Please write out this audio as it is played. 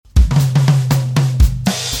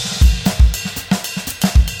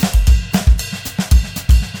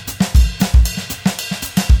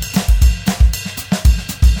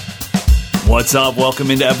What's up?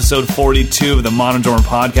 Welcome into episode 42 of the Modern Drummer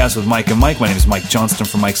Podcast with Mike and Mike. My name is Mike Johnston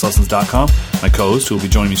from Mike'sLessons.com. My co-host, who will be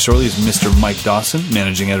joining me shortly, is Mr. Mike Dawson,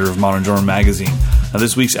 managing editor of Modern Drummer Magazine. Now,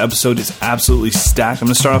 this week's episode is absolutely stacked. I'm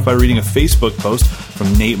going to start off by reading a Facebook post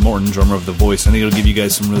from Nate Morton, drummer of The Voice. I think it'll give you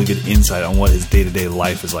guys some really good insight on what his day-to-day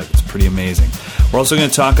life is like. It's pretty amazing. We're also going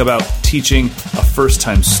to talk about teaching a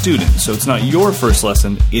first-time student. So it's not your first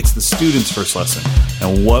lesson, it's the student's first lesson.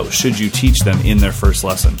 And what should you teach them in their first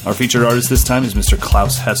lesson? Our featured artist this time is Mr.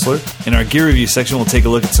 Claus Hessler. In our gear review section, we'll take a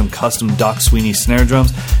look at some custom Doc Sweeny snare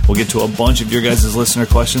drums. We'll get to a bunch of your guys' listener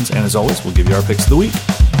questions. And as always, we'll give you our picks of the week.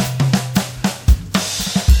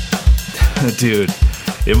 Dude,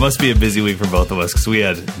 it must be a busy week for both of us because we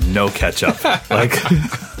had no catch-up.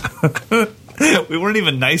 We weren't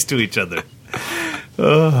even nice to each other.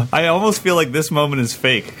 I almost feel like this moment is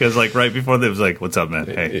fake because, right before that, it was like, "What's up, man?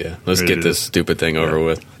 Hey, yeah, let's get this stupid thing over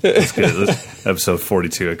with." That's good. Episode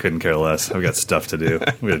 42. I couldn't care less. I've got stuff to do.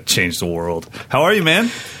 We got to change the world. How are you, man?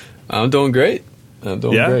 I'm doing great.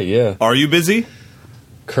 Great. Yeah. Are you busy?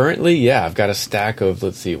 Currently, yeah. I've got a stack of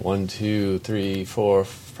 1, 2, 3, 4,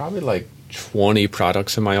 probably 20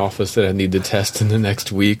 products in my office that I need to test in the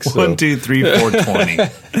next week. So. 1, 2, 3, 4, 20.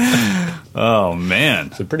 Oh man,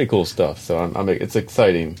 it's pretty cool stuff. So it's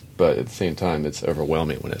exciting, but at the same time, it's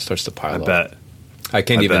overwhelming when it starts to pile up. Bet. I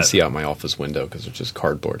can't even see out my office window because there's just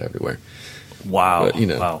cardboard everywhere. Wow.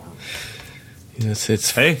 But, wow.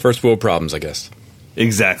 It's first world problems, I guess.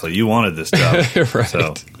 Exactly. You wanted this job, right?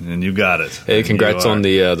 So, and you got it. Hey, congrats on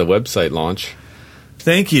the website launch.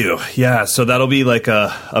 Thank you. Yeah, so that'll be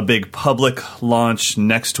a big public launch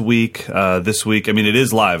next week, this week. I mean, it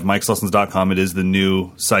is live, Mike'sLessons.com. It is the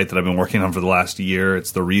new site that I've been working on for the last year.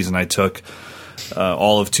 It's the reason I took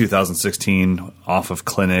all of 2016 off of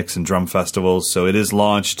clinics and drum festivals. So it is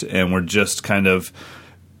launched, and we're just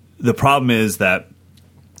the problem is that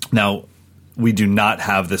now we do not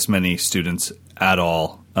have this many students at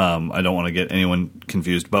all. I don't want to get anyone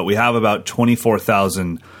confused, but we have about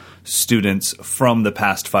 24,000 students from the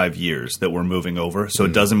past 5 years that we're moving over. So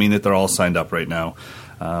it doesn't mean that they're all signed up right now.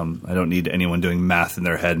 I don't need anyone doing math in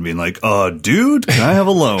their head and being like, dude, can I have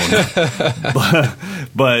a loan?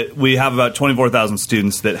 but we have about 24,000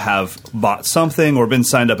 students that have bought something or been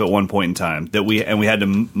signed up at one point in time that we had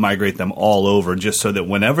to migrate them all over just so that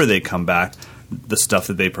whenever they come back, the stuff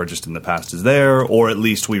that they purchased in the past is there, or at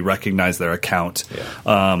least we recognize their account.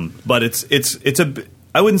 Yeah. But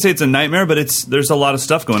I wouldn't say it's a nightmare, but there's a lot of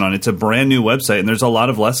stuff going on. It's a brand new website, and there's a lot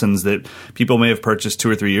of lessons that people may have purchased 2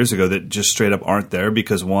 or 3 years ago that just straight up aren't there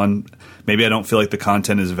because, one, maybe I don't feel like the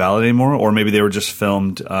content is valid anymore, or maybe they were just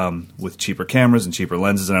filmed with cheaper cameras and cheaper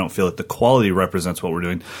lenses, and I don't feel like the quality represents what we're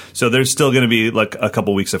doing. So there's still going to be a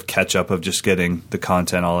couple weeks of catch-up of just getting the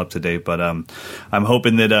content all up to date. But I'm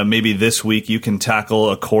hoping that maybe this week you can tackle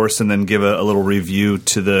a course and then give a little review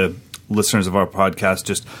to the listeners of our podcast,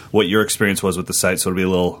 just what your experience was with the site, so it'll be a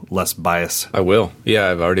little less biased. I will. Yeah,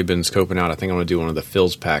 I've already been scoping out. I think I want to do one of the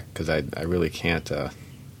fills pack because I really can't.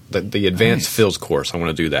 The advanced fills course, I want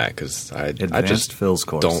to do that because I just fills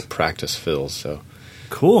course. Don't practice fills. So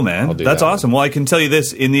cool, man. That's awesome. Well, I can tell you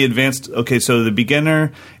this in the advanced. Okay, so the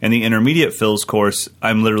beginner and the intermediate fills course,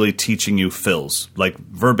 I'm literally teaching you fills, like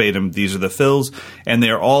verbatim. These are the fills, and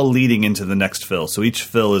they're all leading into the next fill. So each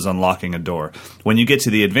fill is unlocking a door. When you get to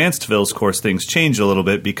the advanced fills course, things change a little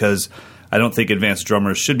bit because I don't think advanced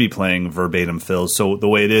drummers should be playing verbatim fills. So the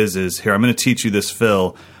way it is here, I'm going to teach you this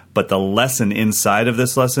fill, but the lesson inside of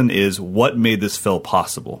this lesson is what made this fill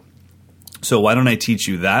possible. So why don't I teach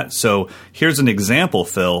you that? So here's an example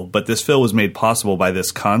fill, but this fill was made possible by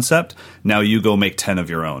this concept. Now you go make 10 of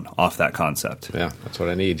your own off that concept. Yeah, that's what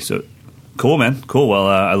I need. So cool, man. Cool. Well,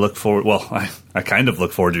 I kind of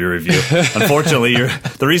look forward to your review. Unfortunately,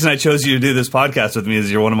 the reason I chose you to do this podcast with me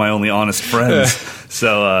is you're one of my only honest friends.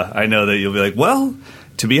 So I know that you'll be like, well,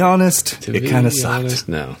 to be honest, it kind of sucked.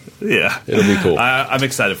 No. Yeah. It'll be cool. I'm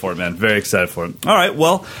excited for it, man. Very excited for it. All right.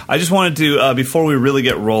 Well, I just wanted to, before we really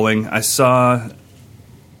get rolling, I saw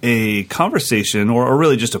a conversation or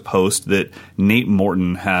really just a post that Nate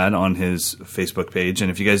Morton had on his Facebook page.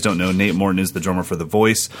 And if you guys don't know, Nate Morton is the drummer for The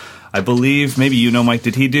Voice. I believe, maybe you know, Mike,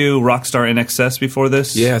 did he do Rockstar NXS before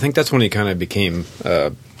this? Yeah, I think that's when he kind of became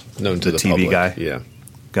known to the TV public. Guy? Yeah.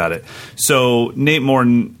 Got it. So Nate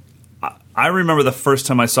Morton, I remember the first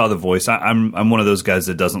time I saw The Voice. I'm one of those guys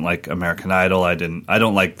that doesn't like American Idol. I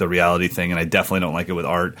don't like the reality thing, and I definitely don't like it with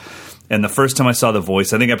art. And the first time I saw The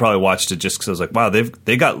Voice, I think I probably watched it just because I was like, wow,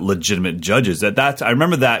 they got legitimate judges. I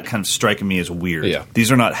remember that kind of striking me as weird. Yeah.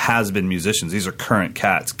 These are not has-been musicians. These are current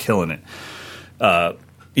cats killing it.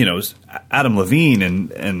 you know, it was Adam Levine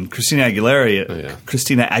and Christina Aguilera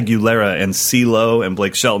and CeeLo and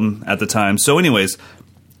Blake Shelton at the time. So anyways,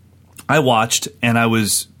 I watched and I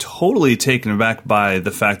was totally taken aback by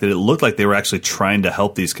the fact that it looked like they were actually trying to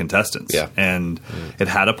help these contestants. Yeah. And it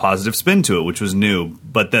had a positive spin to it, which was new.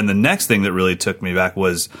 But then the next thing that really took me back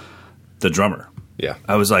was the drummer. Yeah.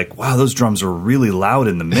 I was like, wow, those drums are really loud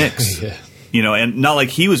in the mix. Yeah. You know, and not like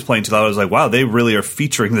he was playing too loud. I was like, wow, they really are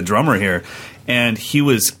featuring the drummer here. And he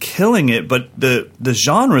was killing it, but the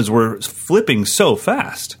genres were flipping so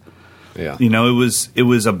fast. Yeah. You know, it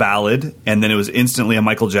was a ballad, and then it was instantly a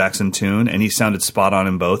Michael Jackson tune, and he sounded spot on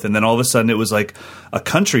in both. And then all of a sudden it was like a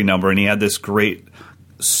country number, and he had this great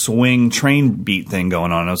swing train beat thing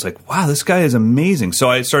going on. And I was like, wow, this guy is amazing. So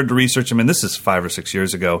I started to research him, and this is 5 or 6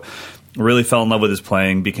 years ago. Really fell in love with his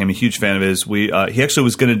playing, became a huge fan of his. He actually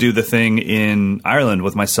was going to do the thing in Ireland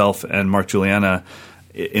with myself and Mark Juliana.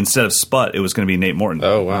 Instead of Sput, it was going to be Nate Morton.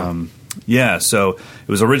 Oh, wow. Yeah, so it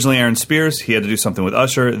was originally Aaron Spears. He had to do something with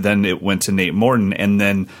Usher. Then it went to Nate Morton, and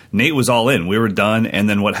then Nate was all in. We were done, and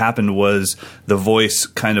then what happened was The Voice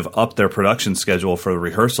kind of upped their production schedule for the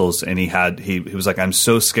rehearsals, and he was like, I'm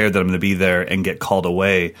so scared that I'm going to be there and get called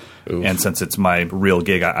away, Oof. and since it's my real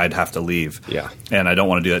gig, I'd have to leave. Yeah. And I don't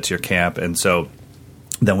want to do that to your camp, and so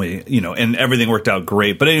then we, you know, and everything worked out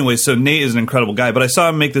great. But anyway, so Nate is an incredible guy, but I saw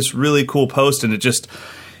him make this really cool post, and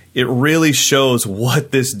it really shows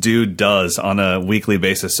what this dude does on a weekly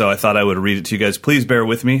basis. So I thought I would read it to you guys. Please bear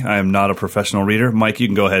with me. I am not a professional reader. Mike, you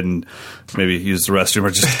can go ahead and maybe use the restroom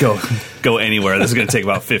or just go anywhere. This is going to take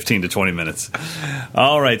about 15 to 20 minutes.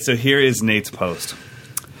 All right, so here is Nate's post.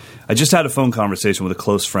 I just had a phone conversation with a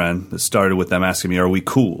close friend that started with them asking me, are we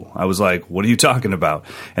cool? I was like, what are you talking about?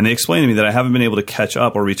 And they explained to me that I haven't been able to catch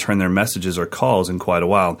up or return their messages or calls in quite a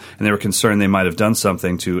while, and they were concerned they might have done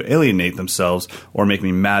something to alienate themselves or make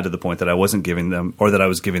me mad to the point that I wasn't giving them, or that I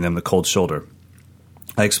was giving them the cold shoulder.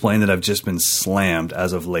 I explained that I've just been slammed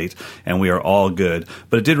as of late, and we are all good,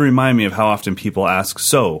 but it did remind me of how often people ask,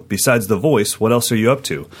 so, besides The Voice, what else are you up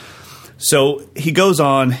to? So he goes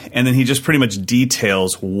on, and then he just pretty much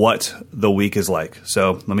details what the week is like.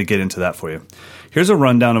 So let me get into that for you. Here's a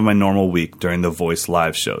rundown of my normal week during The Voice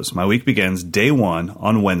live shows. My week begins day 1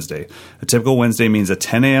 on Wednesday. A typical Wednesday means a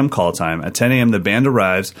 10 a.m. call time. At 10 a.m., the band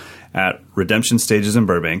arrives at Redemption Stages in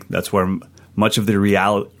Burbank. That's where much of the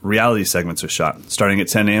reality segments are shot. Starting at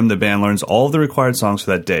 10 a.m., the band learns all of the required songs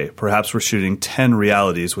for that day. Perhaps we're shooting 10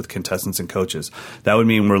 realities with contestants and coaches. That would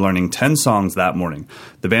mean we're learning 10 songs that morning.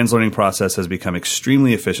 The band's learning process has become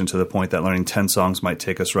extremely efficient to the point that learning 10 songs might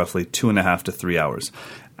take us roughly 2.5 to 3 hours.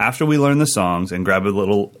 After we learn the songs and grab a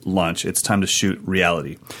little lunch, it's time to shoot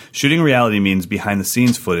reality. Shooting reality means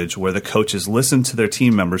behind-the-scenes footage where the coaches listen to their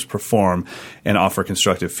team members perform and offer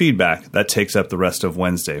constructive feedback. That takes up the rest of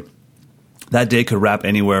Wednesday. That day could wrap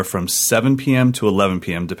anywhere from 7 p.m. to 11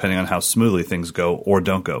 p.m., depending on how smoothly things go or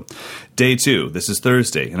don't go. Day 2, this is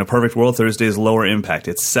Thursday. In a perfect world, Thursday is lower impact.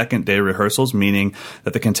 It's second day rehearsals, meaning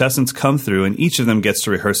that the contestants come through and each of them gets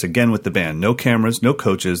to rehearse again with the band. No cameras, no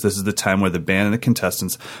coaches. This is the time where the band and the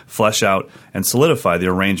contestants flesh out and solidify the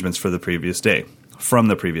arrangements for the previous day. From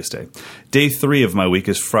the previous day. Day 3 of my week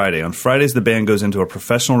is Friday. On Fridays, the band goes into a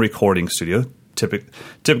professional recording studio,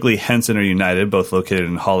 typically Henson or United, both located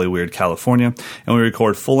in Hollyweird, California, and we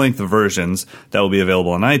record full-length versions that will be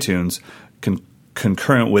available on iTunes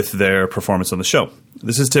concurrent with their performance on the show.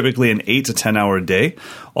 This is typically an 8 to 10 hour day,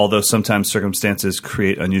 although sometimes circumstances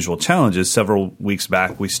create unusual challenges. Several weeks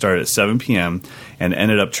back, we started at 7 p.m. and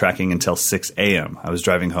ended up tracking until 6 a.m. I was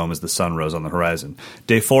driving home as the sun rose on the horizon.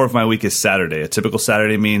 Day 4 of my week is Saturday. A typical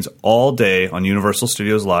Saturday means all day on Universal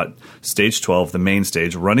Studios lot, stage 12, the main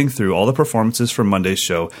stage, running through all the performances from Monday's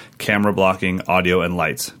show, camera blocking, audio, and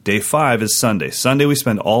lights. Day 5 is Sunday. Sunday, we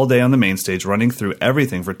spend all day on the main stage running through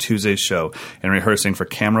everything for Tuesday's show and rehearsing for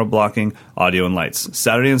camera blocking, audio, and lights.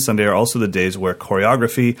 Saturday and Sunday are also the days where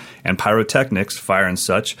choreography and pyrotechnics, fire and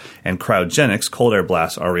such, and cryogenics, cold air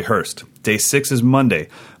blasts, are rehearsed. Day 6 is Monday.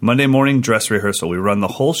 Monday morning dress rehearsal. We run the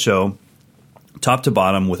whole show top to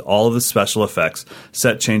bottom with all of the special effects,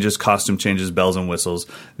 set changes, costume changes, bells and whistles.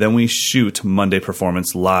 Then we shoot Monday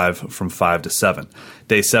performance live from 5 to 7.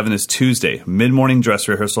 Day 7 is Tuesday. Mid-morning dress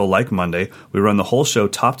rehearsal like Monday. We run the whole show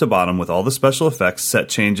top to bottom with all the special effects, set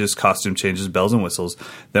changes, costume changes, bells and whistles.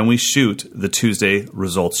 Then we shoot the Tuesday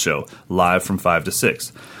results show live from 5 to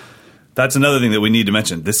 6. That's another thing that we need to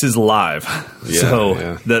mention. This is live.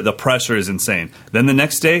 The pressure is insane. Then the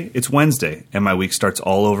next day, it's Wednesday, and my week starts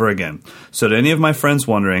all over again. So to any of my friends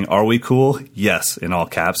wondering, are we cool? Yes, in all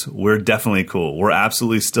caps. We're definitely cool. We're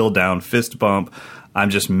absolutely still down. Fist bump. I'm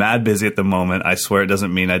just mad busy at the moment. I swear it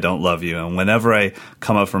doesn't mean I don't love you. And whenever I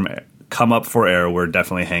come up from come up for air. We're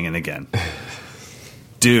definitely hanging again.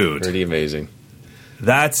 Dude. Pretty amazing.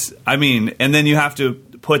 And then you have to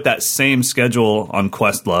put that same schedule on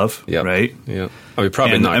Questlove, right? Yeah. I mean,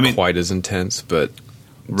 probably not quite as intense, but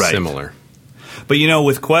similar. But,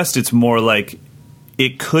 with Quest, it's more like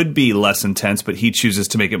it could be less intense, but he chooses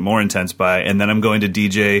to make it more intense and then I'm going to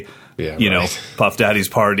DJ, Puff Daddy's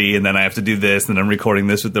party, and then I have to do this, and then I'm recording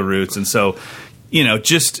this with the Roots. And so,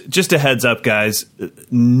 just a heads up, guys,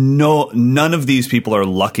 none of these people are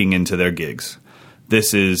lucking into their gigs.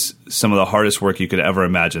 This is some of the hardest work you could ever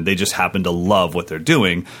imagine. They just happen to love what they're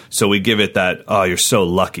doing. So we give it that, oh, you're so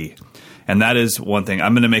lucky. And that is one thing.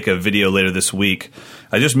 I'm going to make a video later this week.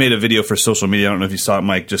 I just made a video for social media. I don't know if you saw it,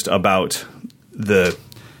 Mike, just about the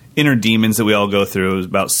inner demons that we all go through. It was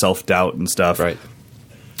about self-doubt and stuff. Right.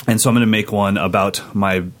 And so I'm going to make one about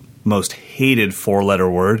my most hated 4-letter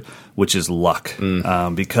word, which is luck.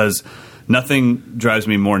 Because nothing drives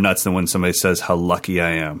me more nuts than when somebody says how lucky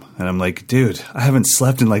I am. And I'm like, dude, I haven't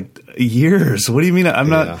slept in like years. What do you mean? I'm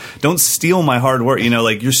not, don't steal my hard work.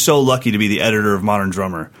 You're so lucky to be the editor of Modern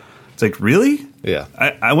Drummer. It's like, really? Yeah.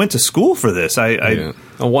 I went to school for this. On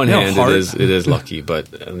one hand, it is lucky,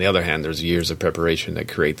 but on the other hand, there's years of preparation that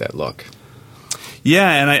create that luck. Yeah,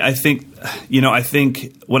 and I think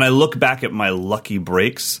when I look back at my lucky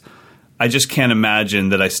breaks, I just can't imagine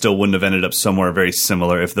that I still wouldn't have ended up somewhere very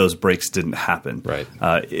similar if those breaks didn't happen. Right.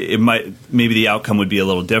 Maybe the outcome would be a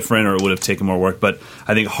little different, or it would have taken more work, but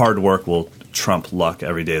I think hard work will trump luck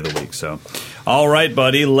every day of the week. So, all right,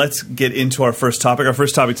 buddy, let's get into our first topic. Our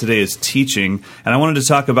first topic today is teaching, and I wanted to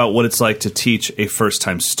talk about what it's like to teach a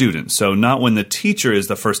first-time student. So not when the teacher is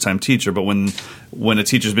the first-time teacher, but when a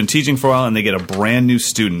teacher's been teaching for a while and they get a brand new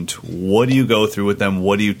student, what do you go through with them?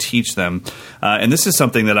 What do you teach them? And this is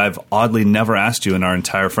something that I've oddly never asked you in our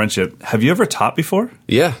entire friendship. Have you ever taught before?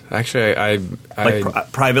 Yeah, actually,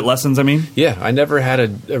 private lessons, I mean? Yeah, I never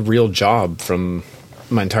had a real job from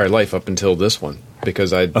my entire life up until this one,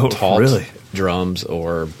 because I taught drums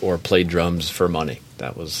or played drums for money.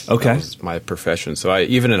 That was my profession. So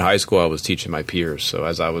even in high school, I was teaching my peers. So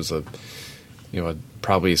as I was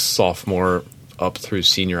probably sophomore up through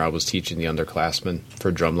senior, I was teaching the underclassmen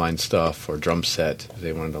for drumline stuff or drum set.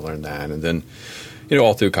 They wanted to learn that. And then,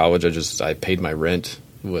 all through college, I paid my rent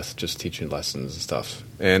with just teaching lessons and stuff.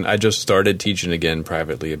 And I just started teaching again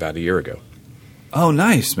privately about a year ago. Oh,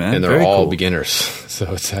 nice, man. And they're Very all cool. beginners.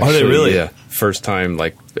 So it's actually, are they really? Yeah, first time,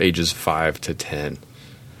 like ages 5 to 10.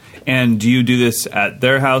 And do you do this at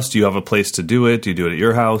their house? Do you have a place to do it? Do you do it at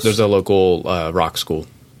your house? There's a local rock school.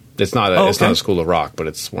 It's not a school of rock, but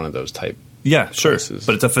it's one of those type. Yeah, sure. Places.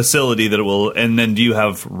 But it's a facility that it will. And then do you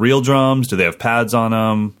have real drums? Do they have pads on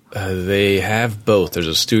them? They have both. There's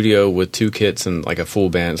a studio with 2 kits and like a full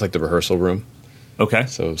band. It's like the rehearsal room. Okay.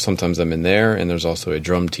 So sometimes I'm in there, and there's also a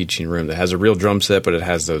drum teaching room that has a real drum set, but it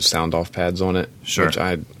has those sound-off pads on it. Sure. Which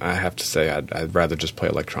I have to say, I'd rather just play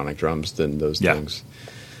electronic drums than those things.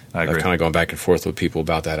 I agree. I've kind of gone back and forth with people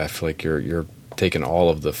about that. I feel like you're taking all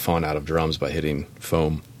of the fun out of drums by hitting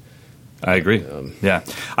foam. I agree. Yeah.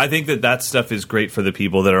 I think that stuff is great for the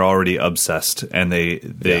people that are already obsessed, and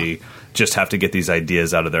they just have to get these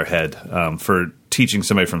ideas out of their head. For teaching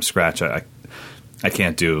somebody from scratch, I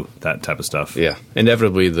can't do that type of stuff. Yeah.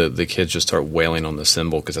 Inevitably, the kids just start wailing on the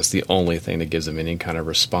cymbal because that's the only thing that gives them any kind of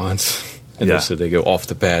response. And so they go off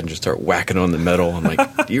the pad and just start whacking on the metal. I'm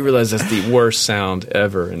like, do you realize that's the worst sound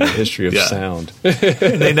ever in the history of sound?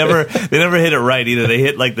 They never hit it right either. They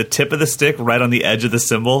hit like the tip of the stick right on the edge of the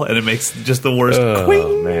cymbal, and it makes just the worst.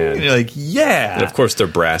 Oh, man. And you're like, yeah. And of course, they're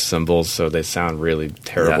brass cymbals, so they sound really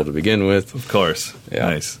terrible to begin with. Of course. Yeah.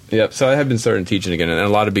 Nice. Yep. So I have been starting teaching again, and a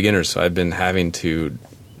lot of beginners. So I've been having to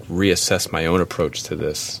reassess my own approach to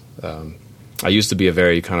this. I used to be a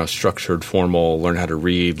very kind of structured, formal, learn how to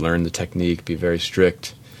read, learn the technique, be very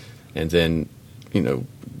strict, and then,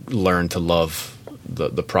 learn to love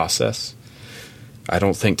the process. I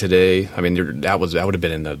don't think today, I mean, that would have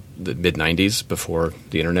been in the mid-'90s before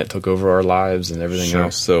the internet took over our lives and everything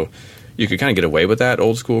else. So you could kind of get away with that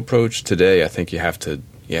old school approach. Today, I think you have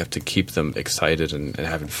to keep them excited and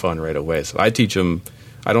having fun right away. So I teach them,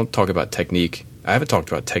 I don't talk about technique. I haven't talked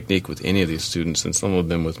about technique with any of these students, and some have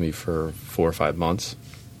been with me for 4 or 5 months.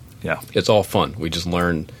 Yeah. It's all fun. We just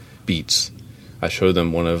learn beats. I show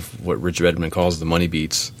them one of what Richard Edmond calls the money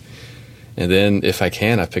beats. And then, if I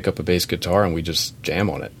can, I pick up a bass guitar and we just jam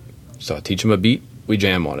on it. So I teach them a beat, we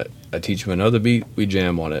jam on it. I teach them another beat, we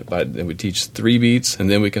jam on it. Then we teach 3 beats, and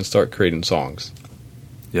then we can start creating songs.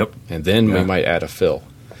 Yep. And then we might add a fill.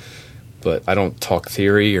 But I don't talk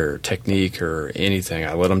theory or technique or anything.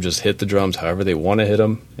 I let them just hit the drums however they want to hit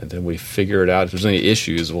them, and then we figure it out. If there's any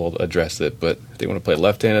issues, we'll address it. But if they want to play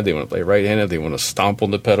left-handed, they want to play right-handed, they want to stomp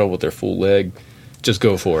on the pedal with their full leg, just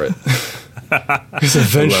go for it. Because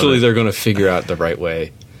eventually they're going to figure out the right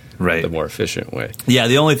way, the more efficient way. Yeah,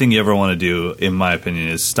 the only thing you ever want to do, in my opinion,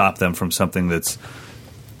 is stop them from something that's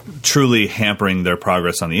truly hampering their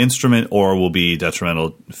progress on the instrument or will be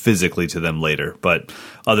detrimental physically to them later. But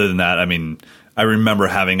other than that, I mean, I remember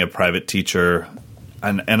having a private teacher,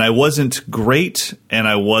 and I wasn't great and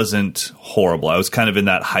I wasn't horrible. I was kind of in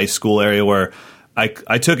that high school area where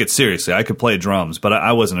I took it seriously. I could play drums, but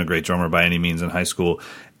I wasn't a great drummer by any means in high school.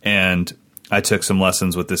 And I took some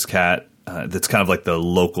lessons with this cat that's kind of like the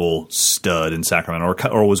local stud in Sacramento,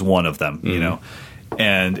 or was one of them, you know.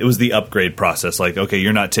 And it was the upgrade process. Like, okay,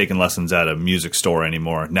 you're not taking lessons at a music store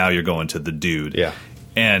anymore. Now you're going to the dude. Yeah.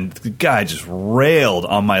 And the guy just railed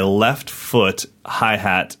on my left foot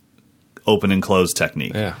hi-hat open and close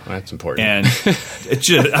technique. Yeah, that's important. And it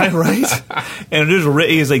just, right? And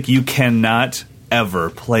he's like, you cannot ever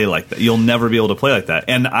play like that. You'll never be able to play like that.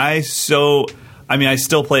 And I still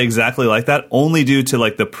play exactly like that, only due to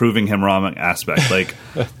like the proving him wrong aspect. Like,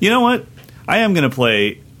 you know what? I am going to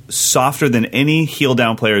play softer than any heel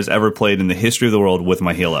down player has ever played in the history of the world with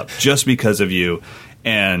my heel up, just because of you.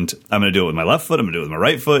 And I'm going to do it with my left foot. I'm going to do it with my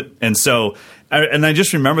right foot. And so, I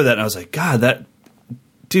just remember that, and I was like, God,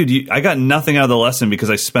 dude, I got nothing out of the lesson because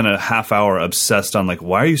I spent a half hour obsessed on like,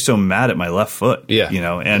 why are you so mad at my left foot? Yeah, you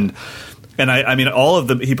know, and I mean,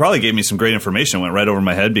 he probably gave me some great information, went right over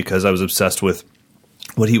my head because I was obsessed with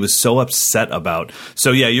what he was so upset about.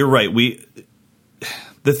 So yeah, you're right.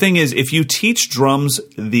 The thing is, if you teach drums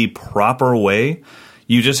the proper way,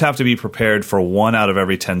 you just have to be prepared for 1 out of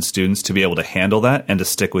every 10 students to be able to handle that and to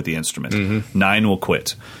stick with the instrument. Mm-hmm. 9 will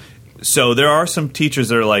quit. So there are some teachers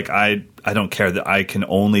that are like, I don't care, that I can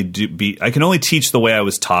only teach the way I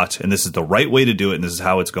was taught, and this is the right way to do it, and this is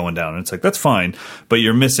how it's going down. And it's like, that's fine, but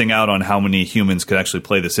you're missing out on how many humans could actually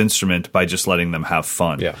play this instrument by just letting them have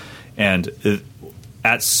fun. Yeah. And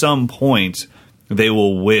at some point, they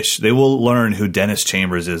will learn who Dennis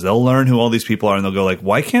Chambers is. They'll learn who all these people are, and they'll go like,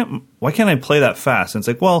 why can't I play that fast? And it's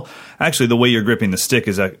like, well, actually, the way you're gripping the stick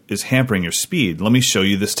is hampering your speed. Let me show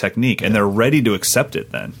you this technique, and they're ready to accept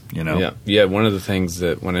it. Then, you know, yeah. One of the things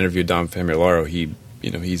that when I interviewed Dom Famularo,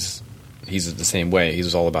 he's the same way.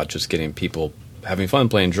 He's all about just getting people having fun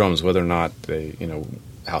playing drums, whether or not they,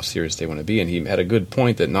 how serious they want to be. And he had a good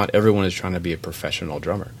point that not everyone is trying to be a professional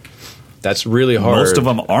drummer. That's really hard. Most of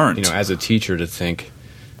them aren't. As a teacher to think,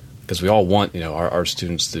 because we all want, our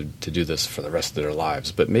students to do this for the rest of their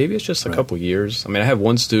lives. But maybe it's just a couple years. I mean, I have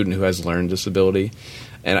one student who has learning disability,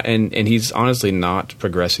 and he's honestly not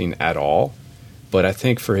progressing at all. But I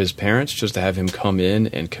think for his parents, just to have him come in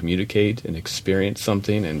and communicate and experience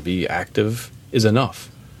something and be active is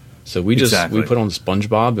enough. So we put on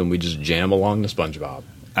SpongeBob and we just jam along the SpongeBob.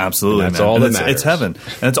 Absolutely, and that's all that matters. It's heaven,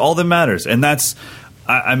 and it's all that matters, and that's.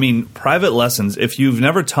 I mean, private lessons, if you've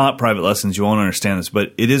never taught private lessons, you won't understand this,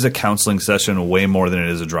 but it is a counseling session way more than it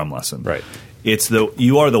is a drum lesson. Right.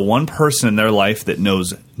 You are the one person in their life that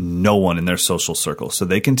knows no one in their social circle. So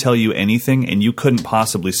they can tell you anything, and you couldn't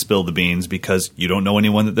possibly spill the beans because you don't know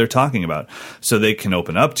anyone that they're talking about. So they can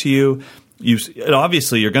open up to you.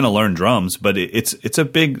 Obviously, you're going to learn drums, but it's a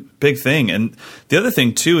big thing. And the other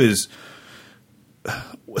thing, too, is,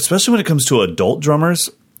 especially when it comes to adult drummers,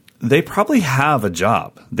 they probably have a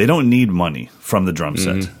job. They don't need money from the drum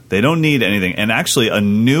set. Mm-hmm. They don't need anything. And actually, a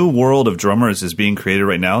new world of drummers is being created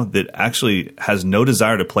right now that actually has no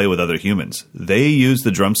desire to play with other humans. They use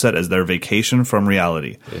the drum set as their vacation from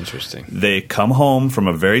reality. Interesting. They come home from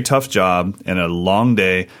a very tough job and a long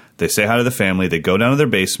day. They say hi to the family. They go down to their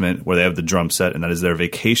basement where they have the drum set, and that is their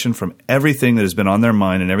vacation from everything that has been on their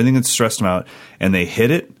mind and everything that's stressed them out. And they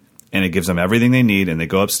hit it. And it gives them everything they need, and they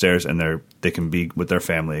go upstairs and they can be with their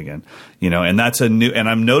family again, and that's and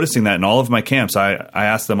I'm noticing that in all of my camps. I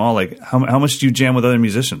ask them all, like, how much do you jam with other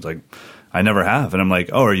musicians? Like, I never have. And I'm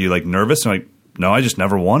like, oh, are you like nervous? And I'm like, no, I just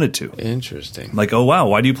never wanted to. Interesting. Like, oh wow,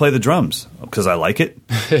 why do you play the drums? Because I like it.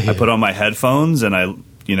 I put on my headphones and I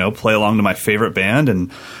play along to my favorite band,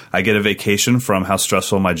 and I get a vacation from how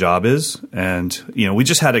stressful my job is. And, we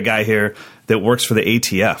just had a guy here that works for the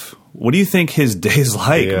ATF. What do you think his day's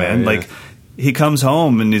like, man? Yeah. Like, he comes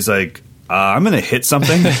home and he's like, I'm going to hit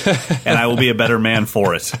something and I will be a better man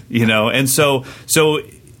for it, And so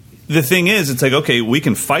the thing is, it's like, okay, we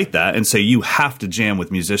can fight that and say you have to jam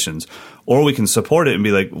with musicians, or we can support it and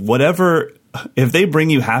be like, whatever. If they bring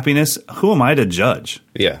you happiness, who am I to judge?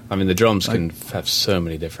 Yeah, I mean, the drums can have so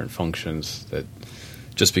many different functions that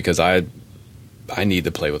just because I I need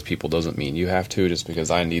to play with people doesn't mean you have to. Just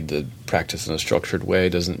because I need to practice in a structured way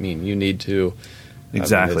doesn't mean you need to.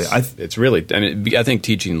 Exactly. It's really, I think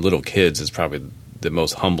teaching little kids is probably the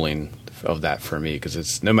most humbling of that for me, because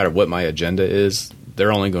it's no matter what my agenda is,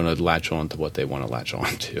 they're only going to latch on to what they want to latch on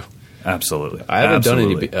to. Absolutely. I haven't done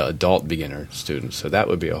any adult beginner students, so that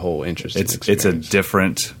would be a whole interesting experience. It's a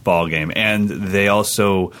different ball game. And they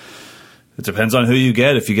also, it depends on who you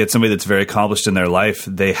get. If you get somebody that's very accomplished in their life,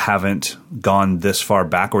 they haven't gone this far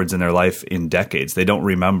backwards in their life in decades. They don't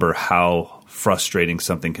remember how frustrating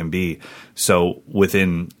something can be. So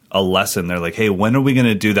within a lesson, they're like, hey, when are we going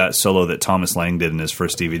to do that solo that Thomas Lang did in his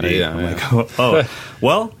first DVD? Like, oh,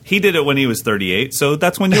 well, he did it when he was 38, so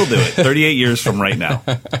that's when you'll do it, 38 years from right now.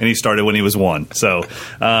 And he started when he was 1. So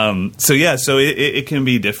it can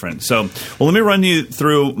be different. So, well, let me run you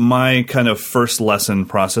through my kind of first lesson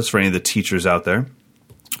process for any of the teachers out there.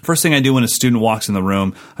 First thing I do when a student walks in the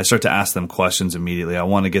room, I start to ask them questions immediately. I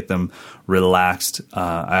want to get them relaxed.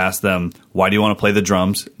 I ask them, why do you want to play the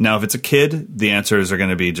drums? Now, if it's a kid, the answers are going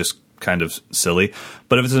to be just kind of silly.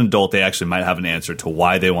 But if it's an adult, they actually might have an answer to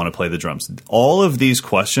why they want to play the drums. All of these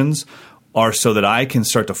questions are so that I can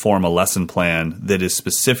start to form a lesson plan that is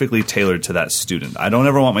specifically tailored to that student. I don't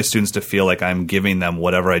ever want my students to feel like I'm giving them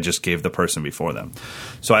whatever I just gave the person before them.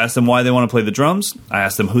 So I ask them why they want to play the drums. I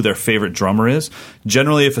ask them who their favorite drummer is.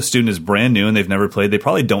 Generally, if a student is brand new and they've never played, they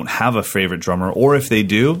probably don't have a favorite drummer. Or if they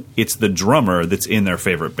do, it's the drummer that's in their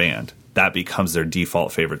favorite band. That becomes their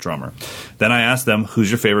default favorite drummer. Then I ask them, who's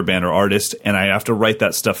your favorite band or artist? And I have to write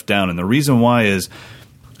that stuff down. And the reason why is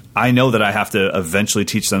I know that I have to eventually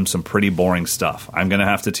teach them some pretty boring stuff. I'm going to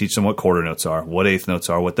have to teach them what quarter notes are, what eighth notes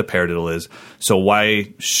are, what the paradiddle is. So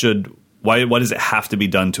why does it have to be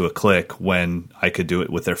done to a click when I could do it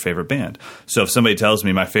with their favorite band? So if somebody tells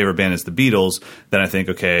me my favorite band is the Beatles, then I think,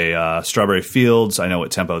 okay, Strawberry Fields, I know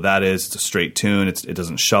what tempo that is. It's a straight tune. It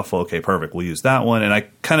doesn't shuffle. Okay, perfect. We'll use that one. And I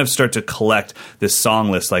kind of start to collect this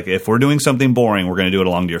song list. Like if we're doing something boring, we're going to do it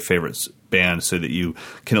along to your favorite band so that you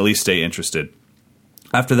can at least stay interested.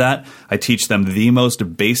 After that, I teach them the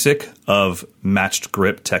most basic of matched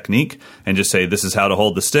grip technique and just say, this is how to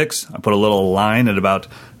hold the sticks. I put a little line at about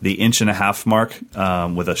the 1.5 inch mark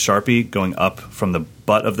with a Sharpie going up from the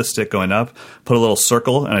butt of the stick going up. Put a little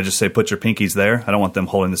circle, and I just say, put your pinkies there. I don't want them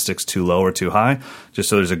holding the sticks too low or too high, just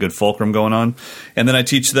so there's a good fulcrum going on. And then I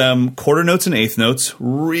teach them quarter notes and eighth notes,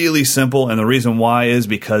 really simple. And the reason why is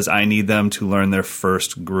because I need them to learn their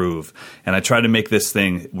first groove. And I try to make this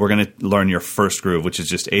thing, we're going to learn your first groove, which is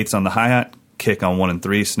just eighths on the hi-hat, kick on 1 and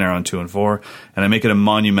 3, snare on 2 and 4, and I make it a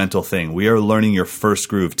monumental thing. We are learning your first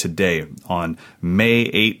groove today on May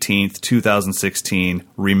 18th, 2016.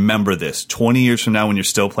 Remember this. 20 years from now when you're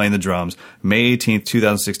still playing the drums, May 18th,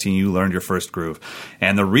 2016, you learned your first groove.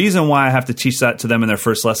 And the reason why I have to teach that to them in their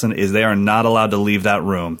first lesson is they are not allowed to leave that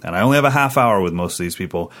room. And I only have a half hour with most of these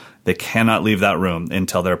people. They cannot leave that room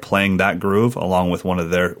until they're playing that groove along with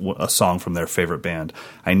a song from their favorite band.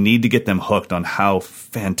 I need to get them hooked on how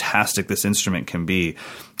fantastic this instrument can be.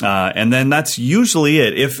 And then that's usually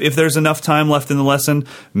it. If there's enough time left in the lesson,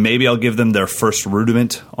 maybe I'll give them their first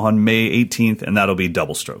rudiment on May 18th, and that'll be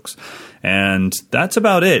double strokes. And that's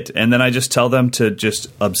about it. And then I just tell them to just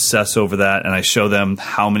obsess over that, and I show them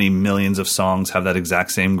how many millions of songs have that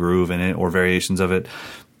exact same groove in it or variations of it.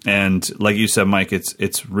 And like you said, Mike,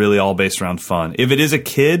 it's really all based around fun. If it is a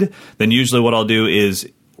kid, then usually what I'll do is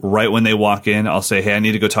right when they walk in, I'll say, hey, I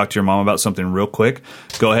need to go talk to your mom about something real quick.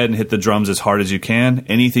 Go ahead and hit the drums as hard as you can.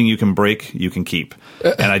 Anything you can break, you can keep.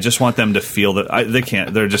 And I just want them to feel that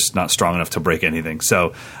they're just not strong enough to break anything.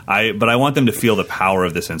 But I want them to feel the power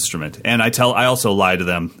of this instrument. And I also lie to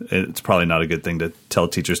them. It's probably not a good thing to tell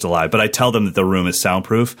teachers to lie, but I tell them that the room is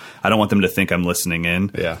soundproof. I don't want them to think I'm listening in.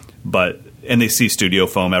 Yeah. And they see studio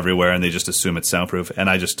foam everywhere, and they just assume it's soundproof. And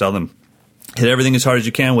I just tell them, hit everything as hard as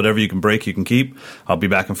you can. Whatever you can break, you can keep. I'll be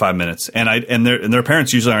back in 5 minutes. And their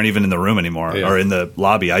parents usually aren't even in the room anymore or in the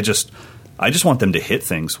lobby. I just want them to hit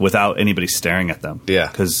things without anybody staring at them. Yeah,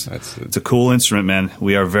 because it's a cool instrument, man.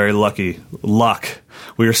 We are very lucky.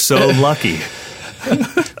 We are so lucky.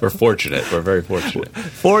 We're fortunate. We're very fortunate.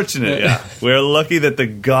 Fortunate, yeah. We're lucky that the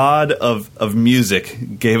god of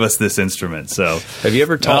music gave us this instrument. So, have you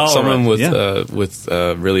ever taught someone with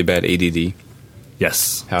really bad ADD?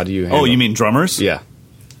 Yes. How do you handle you mean drummers? Yeah.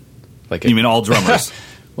 You mean all drummers?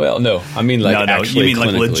 Well, no. I mean you mean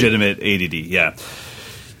like legitimate ADD. Yeah.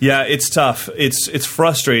 Yeah, it's tough. It's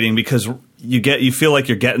frustrating because you feel like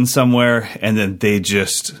you're getting somewhere and then they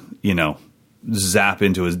just, zap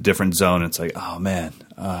into a different zone. It's like, oh man,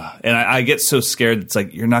 And I get so scared. It's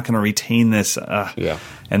like, you're not going to retain this. Yeah.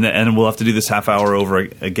 And we'll have to do this half hour over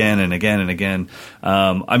again and again and again.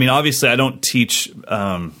 I mean, obviously, I don't teach.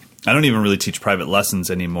 I don't even really teach private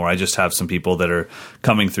lessons anymore. I just have some people that are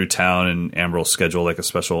coming through town, and Amber will schedule like a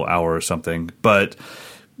special hour or something. But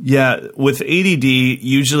yeah, with ADD,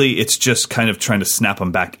 usually it's just kind of trying to snap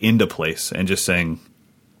them back into place and just saying,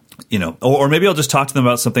 you know, or maybe I'll just talk to them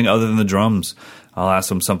about something other than the drums. I'll ask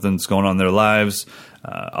them something's going on in their lives.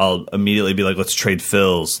 I'll immediately be like, let's trade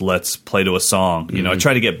fills. Let's play to a song. You know, I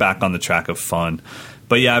try to get back on the track of fun.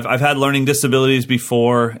 But yeah, I've had learning disabilities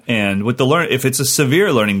before, and with if it's a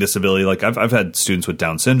severe learning disability, like I've had students with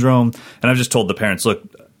Down syndrome, and I've just told the parents, look,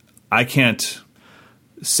 I can't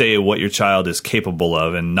say what your child is capable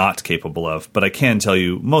of and not capable of, but I can tell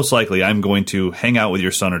you most likely I'm going to hang out with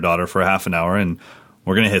your son or daughter for half an hour, and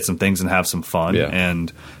we're going to hit some things and have some fun. Yeah.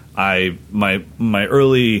 And my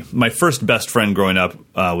first best friend growing up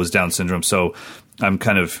was Down syndrome, so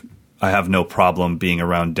I have no problem being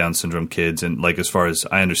around Down syndrome kids, and like as far as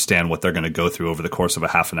I understand what they're going to go through over the course of a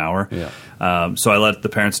half an hour. Yeah. So I let the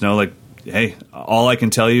parents know, like, hey, all I can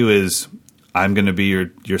tell you is I'm going to be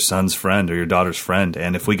your son's friend or your daughter's friend,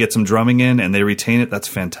 and if we get some drumming in and they retain it, that's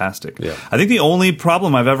fantastic. Yeah. I think the only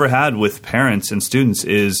problem I've ever had with parents and students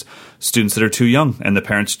is students that are too young, and the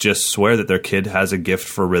parents just swear that their kid has a gift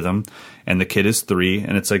for rhythm, and the kid is 3,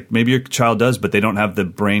 and it's like, maybe your child does, but they don't have the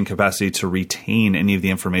brain capacity to retain any of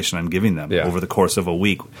the information I'm giving them over the course of a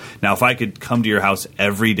week. Now, if I could come to your house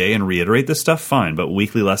every day and reiterate this stuff, fine, but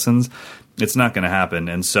weekly lessons, it's not going to happen.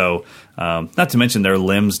 And so, not to mention their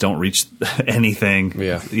limbs don't reach anything.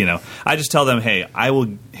 Yeah. You know, I just tell them, hey,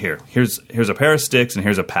 here's a pair of sticks and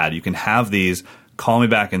here's a pad. You can have these. Call me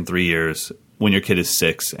back in 3 years when your kid is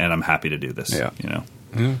 6, and I'm happy to do this. Yeah. You know?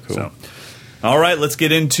 Yeah, cool. So, all right, let's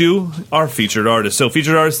get into our featured artist. So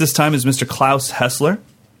featured artist this time is Mr. Claus Hessler.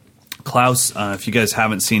 Claus, if you guys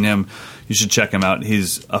haven't seen him, you should check him out.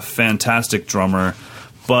 He's a fantastic drummer.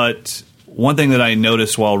 But one thing that I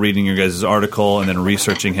noticed while reading your guys' article and then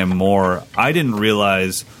researching him more, I didn't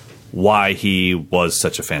realize why he was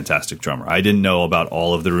such a fantastic drummer. I didn't know about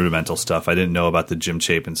all of the rudimental stuff. I didn't know about the Jim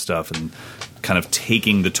Chapin stuff and kind of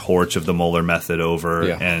taking the torch of the Moeller method over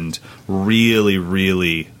and really,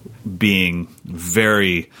 really being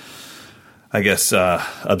very, I guess,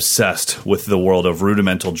 obsessed with the world of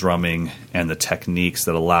rudimental drumming and the techniques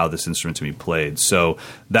that allow this instrument to be played. So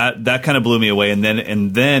that kind of blew me away. And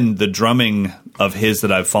then the drumming of his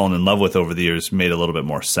that I've fallen in love with over the years made a little bit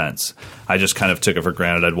more sense. I just kind of took it for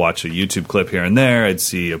granted. I'd watch a YouTube clip here and there. I'd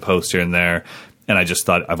see a post here and there. And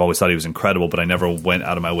I've always thought he was incredible, but I never went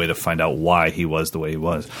out of my way to find out why he was the way he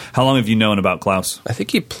was. How long have you known about Claus? I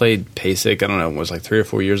think he played PASIC, I don't know, it was like 3 or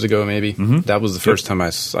 4 years ago maybe. Mm-hmm. That was the first time I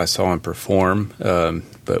saw him perform.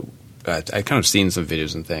 But I kind of seen some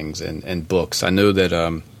videos and things and books. I know that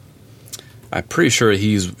I'm pretty sure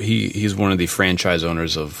he's one of the franchise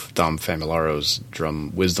owners of Dom Familaro's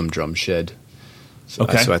Wisdom Drum Shed. So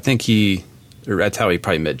I think that's how he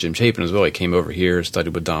probably met Jim Chapin as well. He came over here,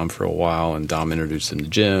 studied with Dom for a while, and Dom introduced him to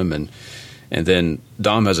Jim. And then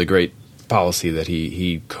Dom has a great policy that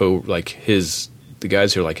the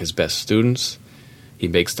guys who are like his best students, he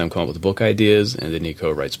makes them come up with book ideas, and then he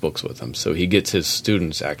co-writes books with them. So he gets his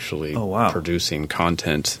students actually producing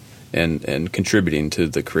content and contributing to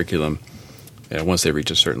the curriculum once they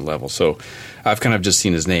reach a certain level. So I've kind of just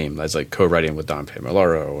seen his name as like co-writing with Dom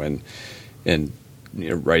Familaro and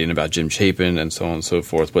writing about Jim Chapin and so on and so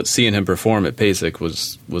forth. But seeing him perform at PASIC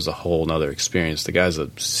was a whole nother experience. The guy's a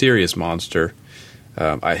serious monster.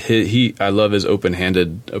 I love his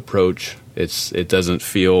open-handed approach. It doesn't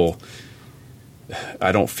feel.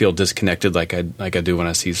 I don't feel disconnected like I do when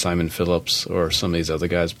I see Simon Phillips or some of these other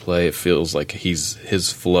guys play. It feels like his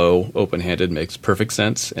flow, open-handed, makes perfect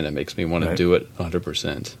sense, and it makes me want to do it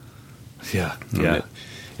 100%. Yeah.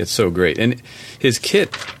 It's so great. And his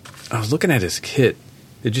kit. I was looking at his kit.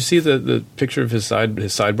 Did you see the picture of his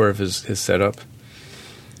sidebar of his setup?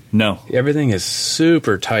 No. Everything is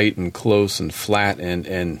super tight and close and flat,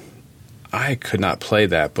 and I could not play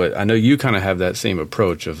that. But I know you kind of have that same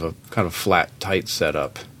approach of a kind of flat, tight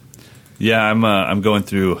setup. Yeah, I'm going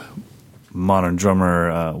through Modern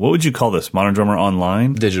Drummer. What would you call this? Modern Drummer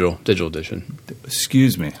Online? Digital edition.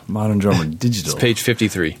 Excuse me, Modern Drummer Digital. It's page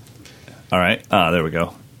 53. All right. There we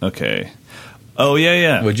go. Okay. Oh,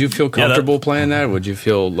 yeah. Would you feel comfortable playing that, or would you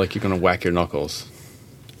feel like you're going to whack your knuckles?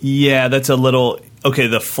 Yeah, that's a little... Okay,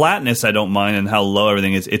 the flatness I don't mind and how low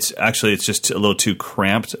everything is. It's just a little too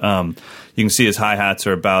cramped. You can see his hi-hats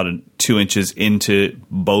are about 2 inches into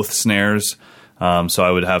both snares. So I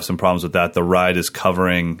would have some problems with that. The ride is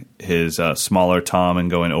covering his smaller tom and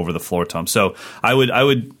going over the floor tom. So I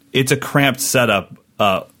would. It's a cramped setup.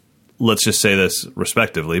 Let's just say this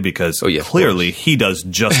respectively, because clearly he does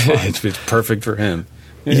just fine. It's perfect for him.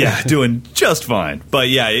 Yeah, doing just fine. But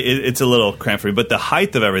yeah, it's a little cramped for me. But the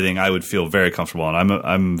height of everything, I would feel very comfortable on.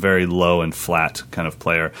 I'm very low and flat kind of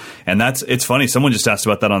player, and it's funny. Someone just asked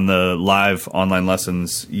about that on the live online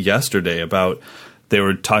lessons yesterday. They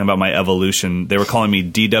were talking about my evolution. They were calling me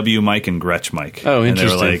DW Mike and Gretsch Mike. Oh,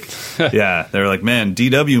 interesting. And they were like, man,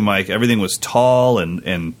 DW Mike, everything was tall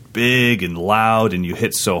and big and loud, and you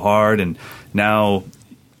hit so hard, and now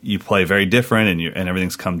you play very different, and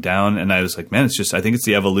everything's come down. And I was like, man, I think it's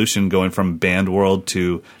the evolution going from band world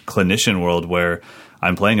to clinician world, where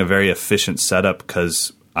I'm playing a very efficient setup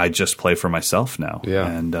because I just play for myself now. Yeah.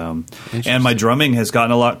 And my drumming has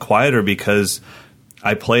gotten a lot quieter because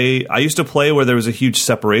I used to play where there was a huge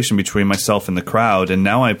separation between myself and the crowd, and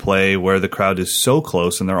now I play where the crowd is so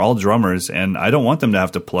close and they're all drummers, and I don't want them to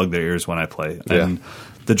have to plug their ears when I play. Yeah. And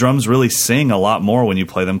the drums really sing a lot more when you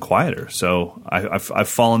play them quieter. So I've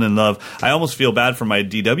fallen in love. I almost feel bad for my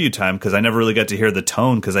DW time because I never really got to hear the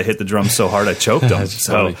tone because I hit the drums so hard I choked them.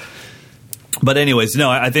 So. But anyways,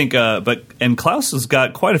 no, I think, and Claus has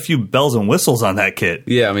got quite a few bells and whistles on that kit.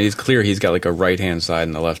 Yeah, I mean, it's clear he's got like a right-hand side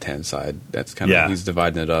and a left-hand side. That's kind of, he's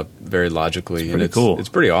dividing it up very logically. It's pretty cool. It's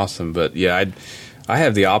pretty awesome. But yeah, I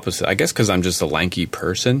have the opposite. I guess because I'm just a lanky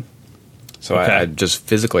person. So I just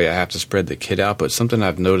physically, I have to spread the kit out. But something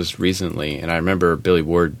I've noticed recently, and I remember Billy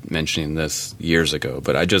Ward mentioning this years ago,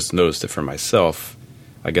 but I just noticed it for myself,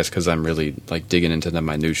 I guess because I'm really like digging into the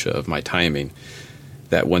minutia of my timing,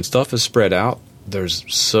 that when stuff is spread out,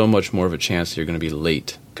 there's so much more of a chance that you're going to be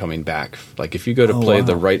late coming back. Like if you go to play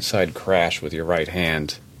the right side crash with your right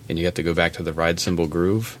hand and you have to go back to the ride cymbal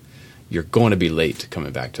groove, you're going to be late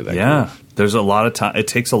coming back to that groove. There's a lot of time. It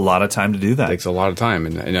takes a lot of time to do that. It takes a lot of time.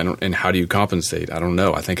 And how do you compensate? I don't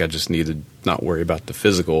know. I think I just need to not worry about the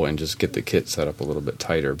physical and just get the kit set up a little bit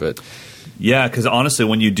tighter. But yeah, because honestly,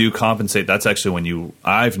 when you do compensate, that's actually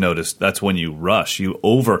I've noticed that's when you rush. You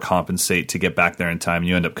overcompensate to get back there in time, and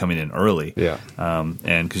you end up coming in early. Yeah.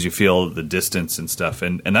 And because you feel the distance and stuff.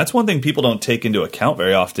 And that's one thing people don't take into account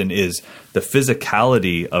very often is the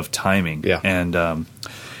physicality of timing. Yeah.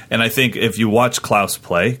 And I think if you watch Claus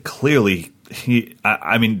play, clearly,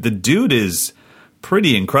 the dude is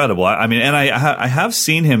pretty incredible. I have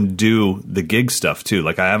seen him do the gig stuff too.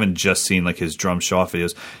 Like I haven't just seen like his drum show off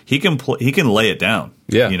videos. He can lay it down.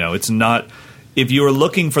 Yeah, it's not. If you were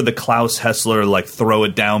looking for the Claus Hessler like throw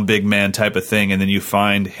it down big man type of thing, and then you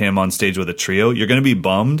find him on stage with a trio, you're going to be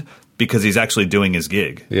bummed because he's actually doing his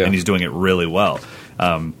gig and he's doing it really well.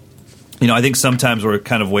 I think sometimes we're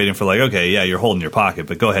kind of waiting for like, okay, yeah, you're holding your pocket,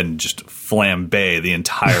 but go ahead and just flambe the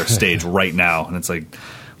entire stage right now. And it's like,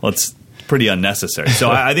 well, it's pretty unnecessary.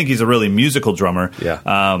 So I think he's a really musical drummer. Yeah.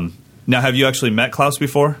 Now, have you actually met Claus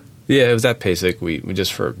before? Yeah, it was at PASIC. We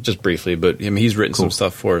just briefly, but he's written some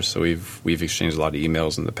stuff for us, so we've exchanged a lot of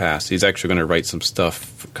emails in the past. He's actually going to write some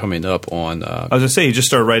stuff coming up on. I was going to say he just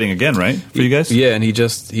started writing again, right? For you guys? Yeah, and he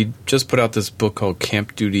just put out this book called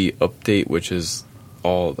Camp Duty Update, which is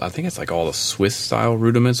I think it's like all the Swiss style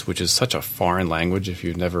rudiments, which is such a foreign language if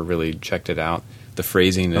you've never really checked it out. The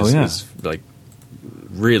phrasing is like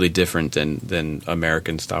really different than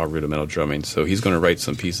American style rudimental drumming. So he's going to write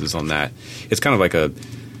some pieces on that. It's kind of like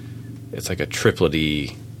a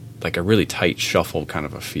triplet-y, like a really tight shuffle kind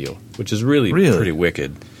of a feel, which is really pretty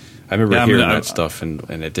wicked. I remember hearing that stuff and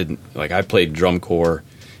it didn't, like I played drum corps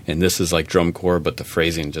and this is like drum corps, but the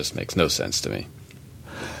phrasing just makes no sense to me.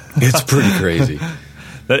 It's pretty crazy.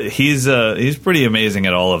 He's pretty amazing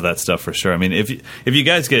at all of that stuff for sure. I mean, if you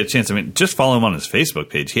guys get a chance, just follow him on his Facebook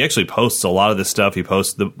page. He actually posts a lot of this stuff. He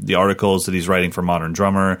posts the articles that he's writing for Modern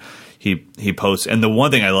Drummer. He posts, and the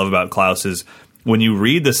one thing I love about Claus is when you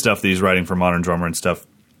read the stuff that he's writing for Modern Drummer and stuff,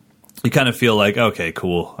 you kind of feel like, okay,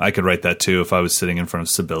 cool, I could write that too if I was sitting in front of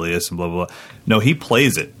Sibelius and blah, blah, blah. No, he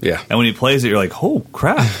plays it. Yeah. And when he plays it, you're like, oh,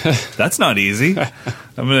 crap, that's not easy.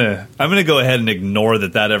 I'm gonna go ahead and ignore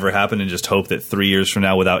that ever happened and just hope that 3 years from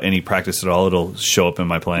now, without any practice at all, it'll show up in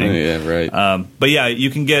my playing. Yeah, right. But yeah, you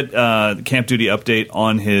can get the Camp Duty Update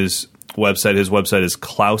on his website. His website is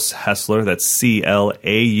Claus Hessler. That's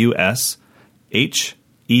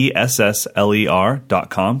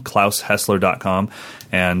ClausHessler.com, ClausHessler.com.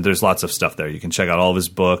 And there's lots of stuff there. You can check out all of his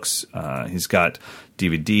books. He's got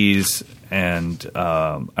DVDs. And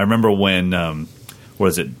I remember when,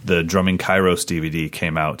 the Drumming Kairos DVD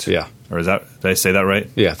came out? Yeah. Or did I say that right?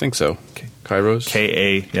 Yeah, I think so. Kairos?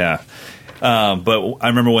 K-A, yeah. But I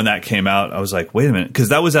remember when that came out, I was like, wait a minute. Because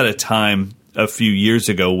that was at a time a few years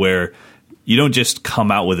ago where you don't just come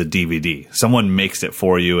out with a DVD. Someone makes it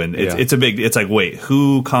for you, and it's like, wait,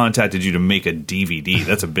 who contacted you to make a DVD?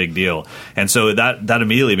 That's a big deal. And so that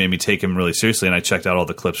immediately made me take him really seriously, and I checked out all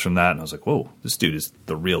the clips from that, and I was like, whoa, this dude is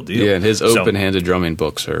the real deal. Yeah, and his open-handed drumming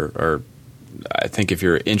books are, I think if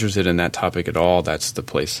you're interested in that topic at all, that's the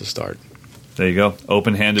place to start. There you go.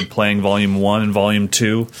 Open-handed playing Volume 1 and Volume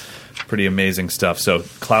 2. Pretty amazing stuff. So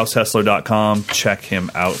ClausHessler.com. Check him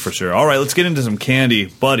out for sure. All right, let's get into some candy.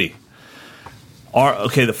 Buddy.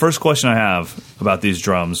 The first question I have about these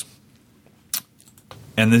drums,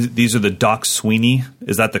 and these are the Doc Sweeny.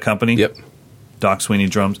 Is that the company? Yep. Doc Sweeny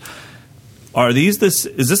drums. Is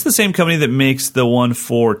this the same company that makes the one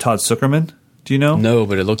for Todd Zuckerman? Do you know? No,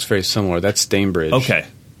 but it looks very similar. That's Stainbridge. Okay.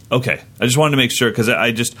 I just wanted to make sure, because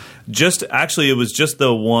I just actually it was just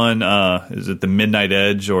the one. Is it the Midnight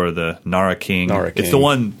Edge or the Nara King? Nara King. It's the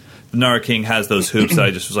one. The Nara King has those hoops that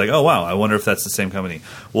I just was like, oh wow, I wonder if that's the same company.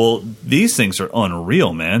 Well, these things are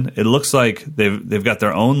unreal, man. It looks like they've got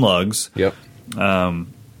their own lugs. Yep.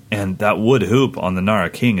 And that wood hoop on the Nara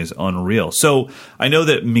King is unreal. So I know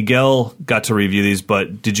that Miguel got to review these,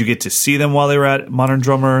 but did you get to see them while they were at Modern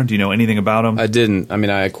Drummer? Do you know anything about them? I didn't. I mean,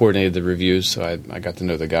 I coordinated the reviews, so I got to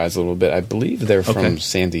know the guys a little bit. I believe they're from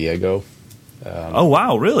San Diego. Oh,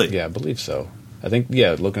 wow, really? Yeah, I believe so. I think,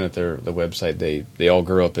 looking at the website, they all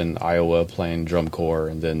grew up in Iowa playing drum corps,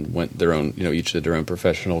 and then went their own, each did their own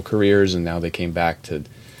professional careers, and now they came back to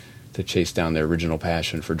chase down their original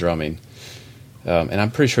passion for drumming. And I'm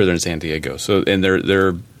pretty sure they're in San Diego. So, and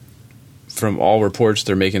they're from all reports,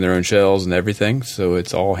 they're making their own shells and everything. So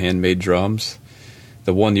it's all handmade drums.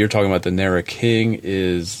 The one you're talking about, the Nara King,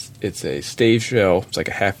 it's a stave shell. It's like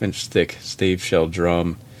a 1/2-inch thick stave shell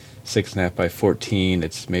drum, 6.5 by 14.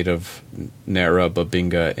 It's made of Nara,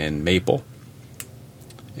 Babinga, and maple.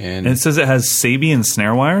 And it says it has Sabian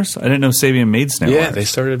snare wires? I didn't know Sabian made snare wires. Yeah, they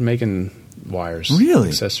started making wires. Really?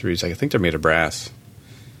 Accessories. I think they're made of brass.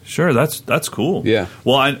 Sure, that's cool. Yeah.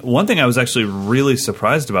 Well, one thing I was actually really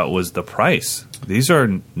surprised about was the price. These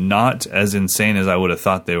are not as insane as I would have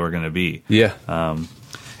thought they were going to be. Yeah. And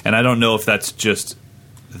I don't know if that's just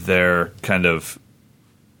their kind of,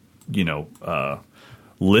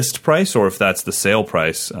 list price, or if that's the sale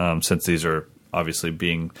price, since these are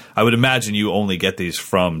obviously I would imagine you only get these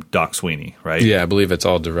from Doc Sweeny, right? Yeah, I believe it's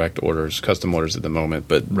all direct orders, custom orders at the moment.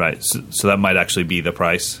 But right, so that might actually be the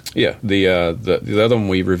price. Yeah, the other one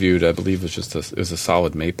we reviewed, I believe, was just it was a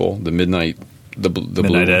solid maple, the Midnight Midnight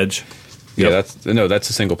blue Edge. Yeah, that's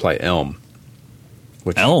a single ply elm.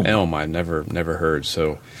 Which elm I've never heard.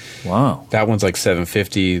 So wow, that one's like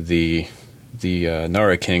 $750. The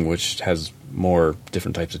Nara King, which has more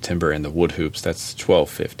different types of timber, and the wood hoops, that's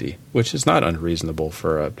 $1250, which is not unreasonable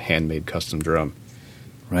for a handmade custom drum.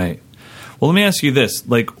 Right. Well, let me ask you this: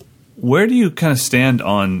 like, where do you kind of stand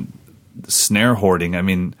on snare hoarding? I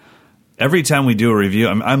mean, every time we do a review,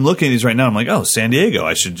 I'm looking at these right now. I'm like, oh, San Diego.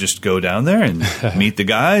 I should just go down there and meet the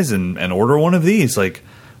guys and order one of these. Like,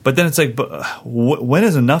 but then it's like, when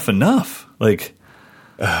is enough enough? Like,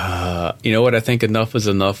 you know what? I think enough is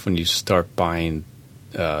enough when you start buying.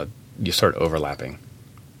 You start overlapping.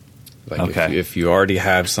 Like if you already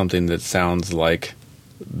have something that sounds like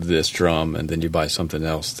this drum, and then you buy something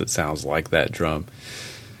else that sounds like that drum.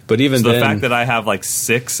 But even then, the fact that I have like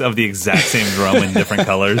 6 of the exact same drum in different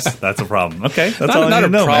colors, that's a problem. Okay, that's all I need to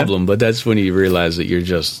know. Not a problem, man. But that's when you realize that you're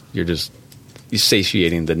just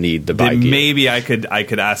satiating the need to buy gear. Maybe I could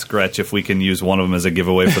ask Gretch if we can use one of them as a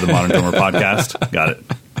giveaway for the Modern Drummer podcast.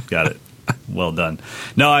 Got it. Well done.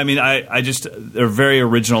 No, I mean, I just, they're very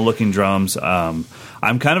original looking drums. I'm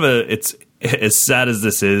kind of it's as sad as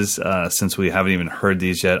this is, since we haven't even heard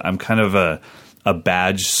these yet, I'm kind of a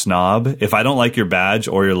badge snob. If I don't like your badge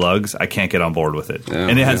or your lugs, I can't get on board with it.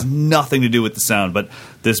 And it has nothing to do with the sound, but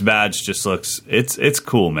this badge just looks, it's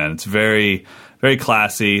cool, man. It's very, very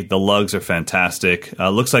classy. The lugs are fantastic.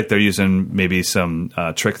 Looks like they're using maybe some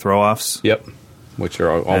trick throw-offs. Yep, which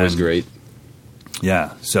are always great.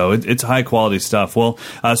 Yeah, so it's high-quality stuff. Well,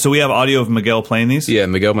 so we have audio of Miguel playing these? Yeah,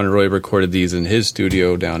 Miguel Monroy recorded these in his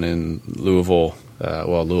studio down in Louisville,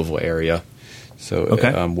 Louisville area. So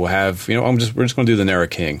we'll have, we're just going to do the Nara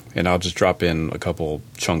King, and I'll just drop in a couple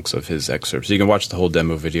chunks of his excerpts. So you can watch the whole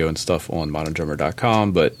demo video and stuff on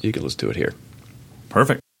moderndrummer.com, but you can listen to it here.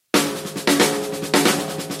 Perfect.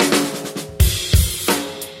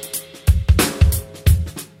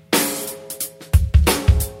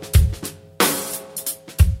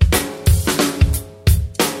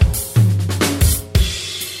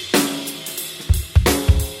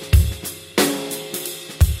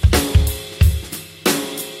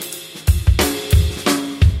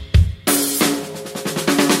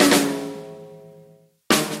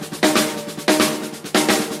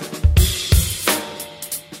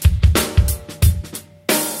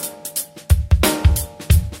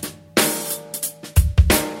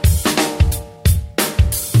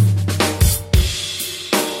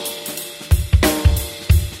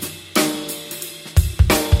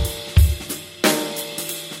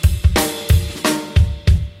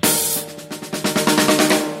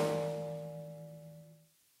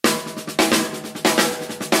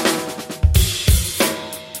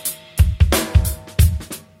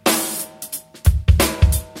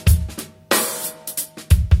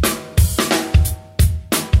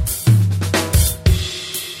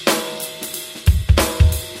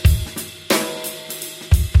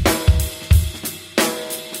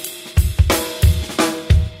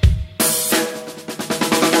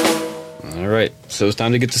 So it's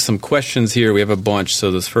time to get to some questions here. We have a bunch.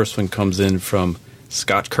 So this first one comes in from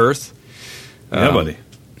Scott Kurth. Yeah, buddy.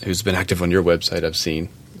 Who's been active on your website, I've seen.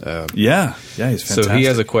 Yeah, he's fantastic. So he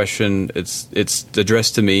has a question. It's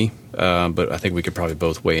addressed to me, but I think we could probably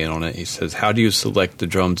both weigh in on it. He says, how do you select the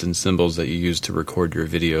drums and cymbals that you use to record your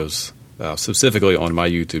videos, specifically on my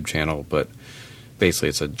YouTube channel? But basically,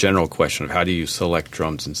 it's a general question of how do you select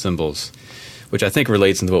drums and cymbals, which I think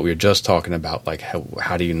relates into what we were just talking about, like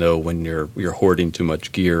how do you know when you're hoarding too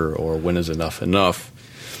much gear or when is enough?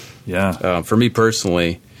 Yeah. For me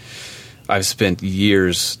personally, I've spent 10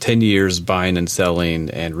 years buying and selling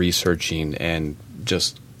and researching and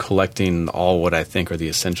just collecting all what I think are the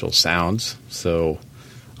essential sounds. So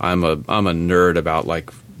I'm a nerd about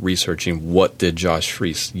like researching what did Josh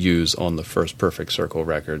Freese use on the first Perfect Circle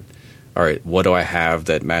record. All right, what do I have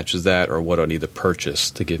that matches that, or what do I need to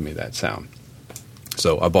purchase to give me that sound?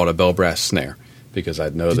 So I bought a bell brass snare because I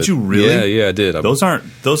know that. Did you really? Yeah, I did. Those aren't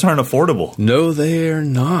affordable. No, they're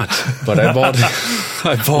not. But I bought.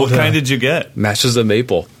 What kind did you get? Matches the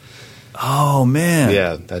maple. Oh man.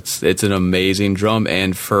 Yeah, it's an amazing drum,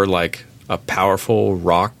 and for like a powerful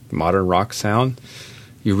modern rock sound,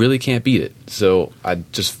 you really can't beat it. So I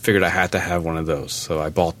just figured I had to have one of those. So I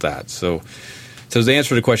bought that. So to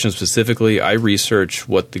answer the question specifically, I research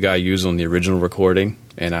what the guy used on the original recording,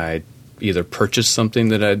 and I either purchase something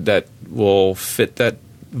that will fit that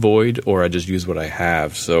void, or I just use what I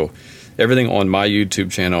have. So everything on my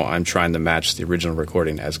YouTube channel, I'm trying to match the original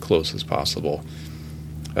recording as close as possible.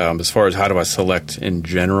 As far as how do I select in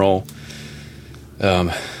general,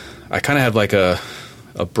 I kind of have like a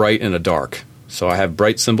bright and a dark. So I have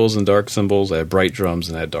bright cymbals and dark cymbals. I have bright drums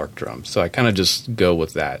and I have dark drums. So I kind of just go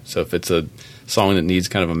with that. So if it's a song that needs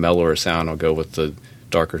kind of a mellower sound, I'll go with the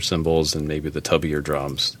darker cymbals and maybe the tubbier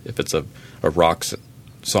drums. If it's a rock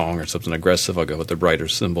song or something aggressive, I'll go with the brighter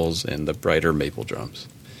cymbals and the brighter maple drums.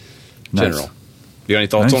 Nice. General. You got any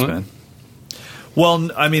thoughts on it?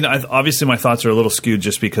 Well, I mean, obviously my thoughts are a little skewed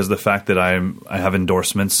just because of the fact that I have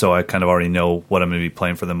endorsements, so I kind of already know what I'm going to be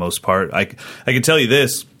playing for the most part. I can tell you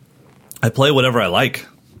this: I play whatever I like.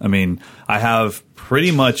 I mean, I have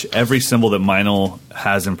pretty much every cymbal that Meinl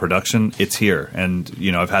has in production. It's here, and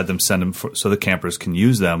I've had them send them so the campers can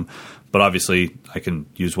use them. But obviously, I can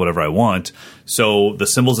use whatever I want. So the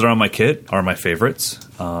cymbals that are on my kit are my favorites.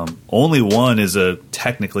 Only one is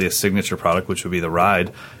technically a signature product, which would be the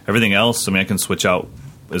Ride. Everything else, I mean, I can switch out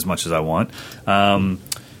as much as I want. And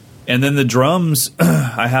then the drums,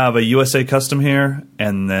 I have a USA Custom here,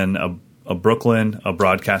 and then a Brooklyn, a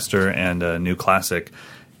Broadcaster, and a New Classic.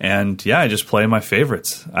 And yeah, I just play my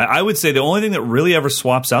favorites. I would say the only thing that really ever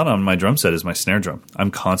swaps out on my drum set is my snare drum. I'm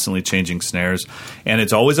constantly changing snares, and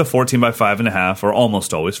it's always a 14 by 5.5, or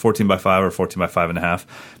almost always 14 by 5 or 14 by 5.5.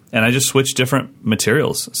 And I just switch different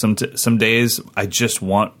materials. Some days I just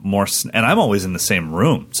want more, and I'm always in the same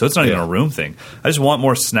room, so it's not even a room thing. I just want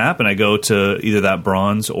more snap, and I go to either that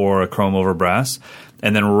bronze or a chrome over brass.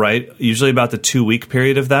 And then usually about the 2-week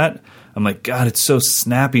period of that, I'm like, God, it's so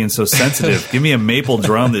snappy and so sensitive. Give me a maple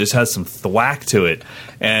drum that just has some thwack to it.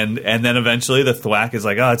 And then eventually the thwack is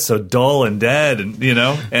like, oh, it's so dull and dead, and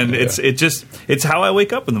it's how I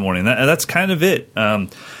wake up in the morning. That's kind of it.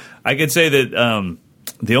 I could say that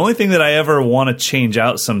the only thing that I ever want to change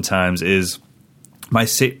out sometimes is my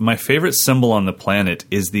favorite cymbal on the planet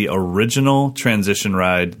is the original transition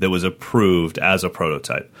ride that was approved as a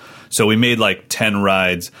prototype. So we made like 10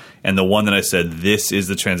 rides, and the one that I said, this is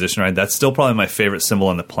the transition ride, that's still probably my favorite cymbal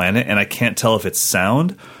on the planet, and I can't tell if it's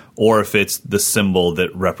sound or if it's the cymbal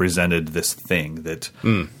that represented this thing.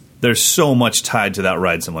 There's so much tied to that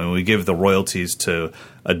ride cymbal. I mean, we give the royalties to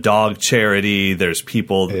a dog charity. There's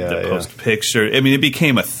people that post pictures. I mean, it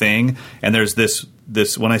became a thing, and there's this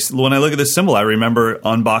when I look at this cymbal, I remember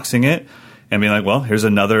unboxing it and being like, well, here's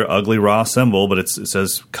another ugly raw cymbal, but it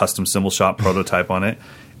says custom cymbal shop prototype on it.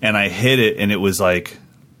 And I hit it, and it was like,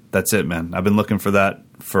 that's it, man. I've been looking for that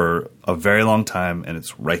for a very long time, and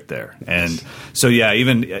it's right there. And so, yeah,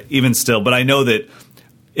 even still. But I know that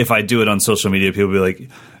if I do it on social media, people will be like,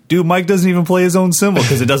 dude, Mike doesn't even play his own cymbal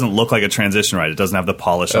because it doesn't look like a transition ride. It doesn't have the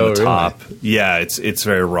polish on the top. Really? Yeah, it's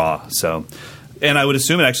very raw. So, and I would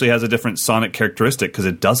assume it actually has a different sonic characteristic because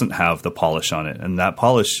it doesn't have the polish on it. And that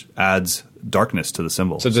polish adds darkness to the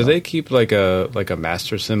cymbal. So do they keep like a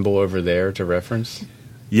master cymbal over there to reference?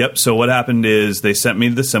 Yep. So what happened is they sent me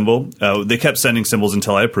the cymbal. They kept sending cymbals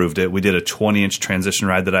until I approved it. We did a 20-inch transition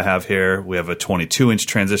ride that I have here. We have a 22-inch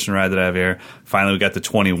transition ride that I have here. Finally, we got the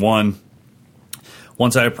 21.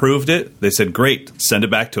 Once I approved it, they said, great, send it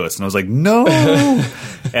back to us. And I was like, no.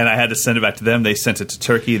 And I had to send it back to them. They sent it to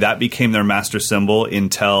Turkey. That became their master cymbal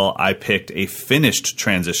until I picked a finished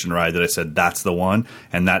transition ride that I said, that's the one.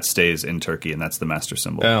 And that stays in Turkey, and that's the master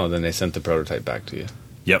cymbal. Oh, then they sent the prototype back to you.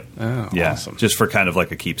 Yep. Oh, yeah. Awesome. Just for kind of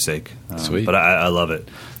like a keepsake. Sweet. But I love it.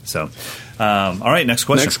 So, all right, next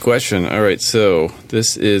question. Next question. All right, so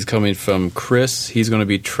this is coming from Chris. He's going to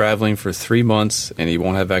be traveling for 3 months, and he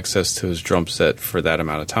won't have access to his drum set for that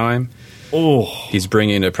amount of time. Oh. He's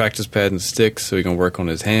bringing a practice pad and sticks so he can work on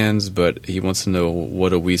his hands, but he wants to know what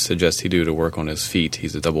do we suggest he do to work on his feet.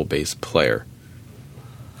 He's a double bass player.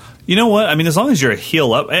 You know what? I mean, as long as you're a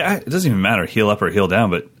heel up, it doesn't even matter, heel up or heel down,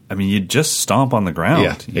 but I mean, you just stomp on the ground.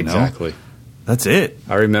 Yeah, you know? exactly. That's it.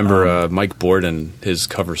 I remember Mike Borden, his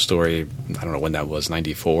cover story, I don't know when that was,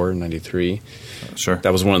 94, 93. Sure.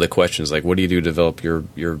 That was one of the questions, like, what do you do to develop your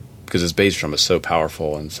because his bass drum is so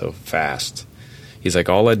powerful and so fast. He's like,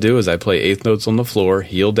 all I do is I play eighth notes on the floor,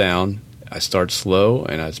 heel down, I start slow,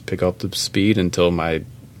 and I pick up the speed until I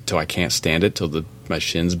can't stand it, till my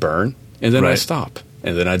shins burn, and then I stop.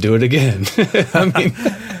 And then I do it again. I mean...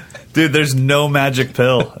 Dude, there's no magic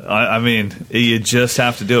pill. I mean, you just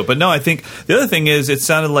have to do it. But no, I think the other thing is it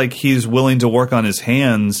sounded like he's willing to work on his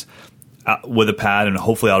hands with a pad and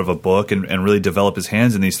hopefully out of a book and really develop his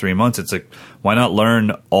hands in these 3 months. It's like, why not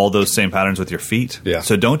learn all those same patterns with your feet? Yeah.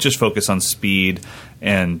 So don't just focus on speed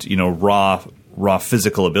and, raw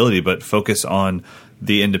physical ability, but focus on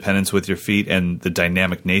the independence with your feet and the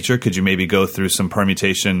dynamic nature. Could you maybe go through some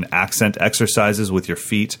permutation accent exercises with your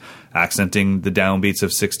feet, accenting the downbeats of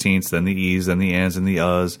 16ths, then the E's, then the ands, and the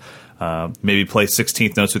uhs. Maybe play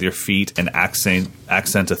 16th notes with your feet and accent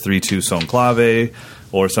a 3-2 son clave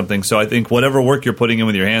or something. So I think whatever work you're putting in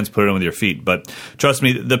with your hands, put it in with your feet. But trust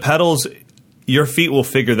me, the pedals, your feet will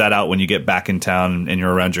figure that out when you get back in town and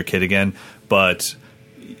you're around your kid again. But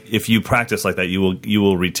if you practice like that, you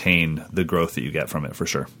will retain the growth that you get from it for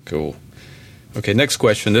sure. Cool. Okay, next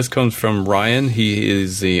question. This comes from Ryan. He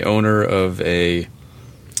is the owner of a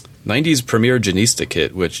 90s Premier Janista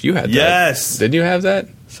kit, which you had. Yes. That. Didn't you have that?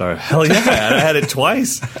 Sorry. Hell yeah. I had it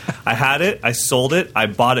twice. I had it. I sold it. I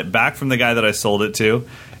bought it back from the guy that I sold it to.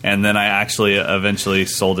 And then I actually eventually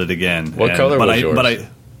sold it again. What color was yours?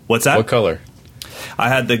 What's that? What color? I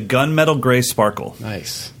had the gunmetal gray sparkle.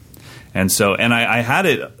 Nice. And so, I had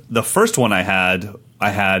it. The first one I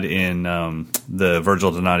had in the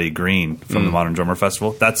Virgil Donati green from the Modern Drummer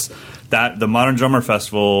Festival. The Modern Drummer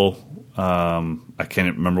Festival. I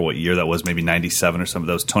can't remember what year that was. Maybe 97 or something.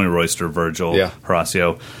 That was Tony Royster, Virgil,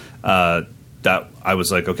 Horacio. That I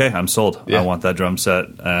was like, okay, I'm sold. Yeah. I want that drum set,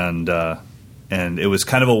 and it was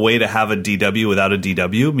kind of a way to have a DW without a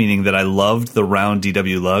DW, meaning that I loved the round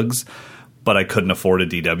DW lugs, but I couldn't afford a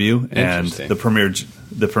DW. And the Premier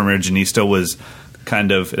Janista was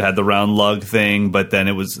kind of, it had the round lug thing, but then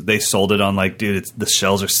they sold it on like, dude, the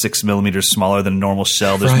shells are 6 millimeters smaller than a normal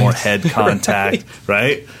shell. There's more head contact,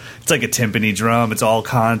 right? It's like a timpani drum. It's all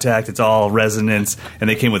contact. It's all resonance. And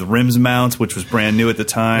they came with rims mounts, which was brand new at the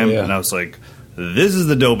time. Yeah. And I was like, this is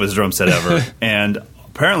the dopest drum set ever. And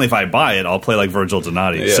apparently if I buy it, I'll play like Virgil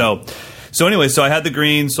Donati. Yeah. So anyway, I had the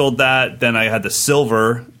green, sold that. Then I had the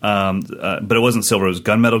silver, but it wasn't silver. It was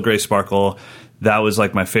gunmetal gray sparkle. That was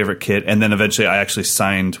like my favorite kit. And then eventually I actually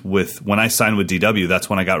when I signed with DW, that's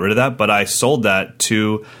when I got rid of that. But I sold that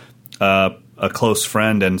to a close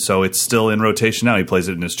friend, and so it's still in rotation now. He plays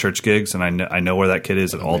it in his church gigs, and I know where that kit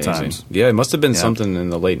is at all times. Yeah, it must have been something in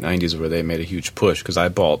the late 90s where they made a huge push, because I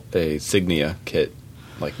bought a Signia kit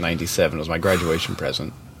like 97. It was my graduation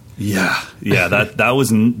present. Yeah,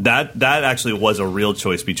 that actually was a real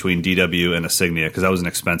choice between DW and a Signia, because that was an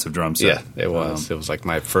expensive drum set. Yeah, it was. It was like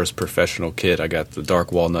my first professional kit. I got the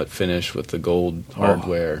dark walnut finish with the gold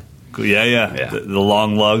hardware. Yeah. The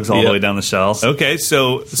long lugs all the way down the shell. Okay,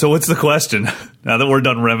 so what's the question? Now that we're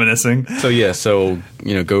done reminiscing. So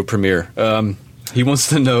go Premier. He wants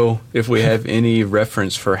to know if we have any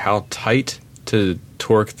reference for how tight to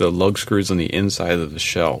torque the lug screws on the inside of the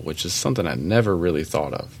shell, which is something I never really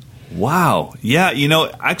thought of. Wow. Yeah,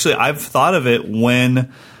 actually I've thought of it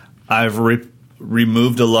when I've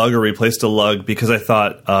removed a lug or replaced a lug, because I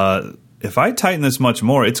thought if I tighten this much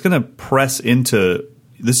more, it's going to press into...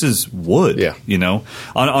 This is wood,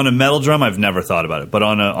 On a metal drum, I've never thought about it. But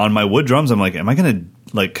on my wood drums, I'm like, am I going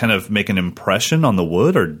to like kind of make an impression on the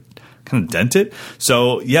wood or kind of dent it?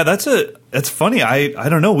 So yeah, that's funny. I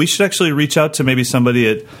don't know. We should actually reach out to maybe somebody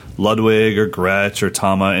at Ludwig or Gretsch or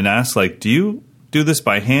Tama and ask, like, do you do this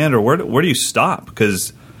by hand, or where do you stop?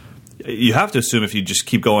 Because you have to assume if you just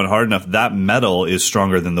keep going hard enough, that metal is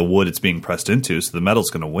stronger than the wood it's being pressed into, so the metal's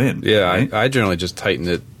going to win. Yeah, right? I generally just tighten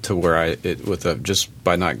it to where just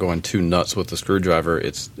by not going too nuts with the screwdriver,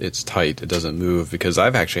 it's tight. It doesn't move, because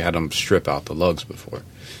I've actually had them strip out the lugs before.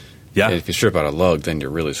 Yeah. And if you strip out a lug, then you're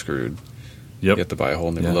really screwed. Yep. You have to buy a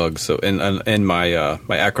whole new lug. So, and my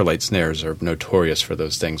acrylite snares are notorious for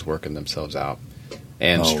those things working themselves out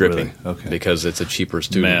and stripping. Really? Okay. Because it's a cheaper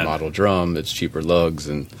student model drum, it's cheaper lugs,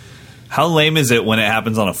 and how lame is it when it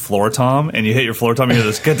happens on a floor tom and you hit your floor tom and you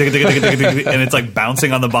hear this and it's like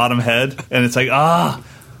bouncing on the bottom head and it's like,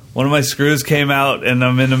 one of my screws came out and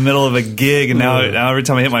I'm in the middle of a gig and now every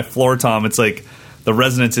time I hit my floor tom, it's like the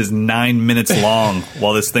resonance is 9 minutes long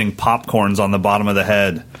while this thing popcorns on the bottom of the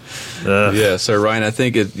head. Ugh. Yeah, so Ryan, I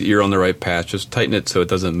think you're on the right path. Just tighten it so it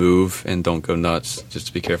doesn't move and don't go nuts.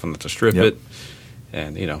 Just be careful not to strip it.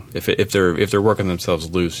 And if they're working themselves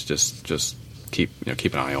loose, just keep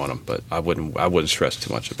an eye on them. But I wouldn't stress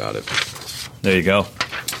too much about it. There you go.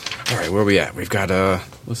 All right, where are we at? We've got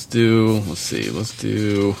let's do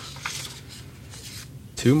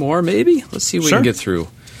 2 more maybe. Let's see what we can get through.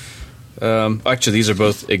 Actually, these are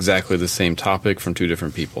both exactly the same topic from 2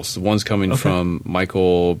 different people. So one's coming from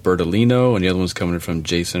Michael Bertolino, and the other one's coming from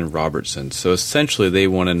Jason Robertson. So essentially, they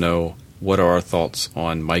want to know what are our thoughts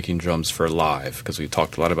on miking drums for live, because we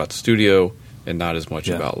talked a lot about the studio and not as much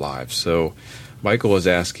about live. So Michael is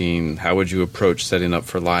asking, how would you approach setting up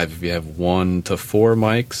for live if you have 1 to 4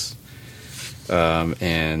 mics?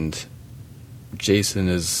 And Jason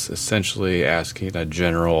is essentially asking a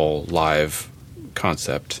general live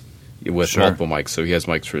concept with multiple mics. So he has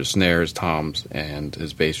mics for his snares, toms, and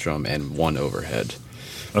his bass drum, and 1 overhead.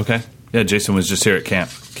 Okay. Yeah, Jason was just here at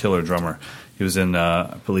camp. Killer drummer. He was in,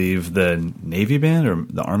 I believe, the Navy band or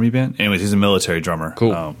the Army band. Anyways, he's a military drummer.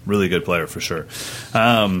 Cool. Really good player for sure.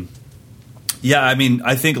 Yeah, I mean,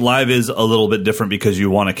 I think live is a little bit different because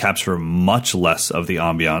you want to capture much less of the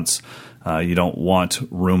ambiance. You don't want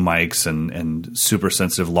room mics and super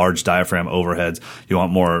sensitive large diaphragm overheads. You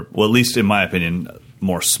want more, well, at least in my opinion,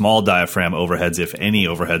 more small diaphragm overheads, if any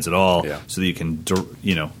overheads at all, so that you can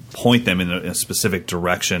point them in a specific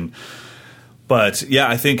direction. But yeah,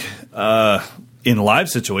 I think in live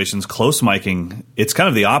situations, close miking, it's kind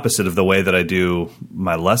of the opposite of the way that I do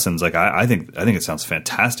my lessons. Like I think it sounds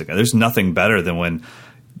fantastic. There's nothing better than when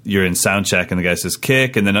you're in sound check and the guy says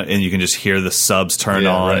kick, and you can just hear the subs turn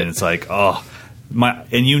on, and it's like,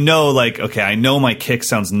 okay, I know my kick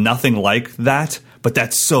sounds nothing like that, but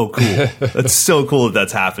that's so cool. That's so cool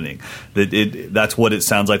that's happening. That's what it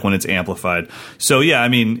sounds like when it's amplified. So yeah, I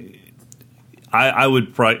mean, I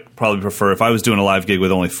would probably prefer, if I was doing a live gig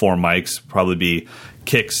with only 4 mics, probably be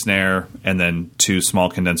kick, snare, and then 2 small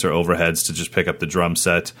condenser overheads to just pick up the drum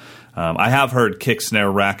set. I have heard kick, snare,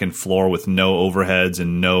 rack, and floor with no overheads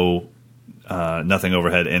and nothing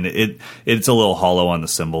overhead, and it's a little hollow on the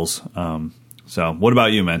cymbals. So what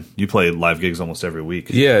about you, man? You play live gigs almost every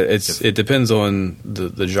week. Yeah, it depends on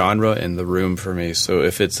the genre and the room for me. So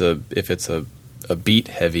if it's a beat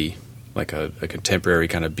heavy, like a contemporary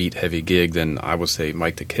kind of beat heavy gig, then I would say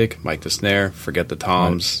mic to kick, mic to snare, forget the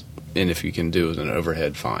toms, and if you can do an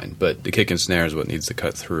overhead, fine. But the kick and snare is what needs to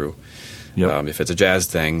cut through. Yep. If it's a jazz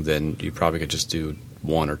thing, then you probably could just do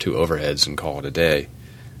 1 or 2 overheads and call it a day.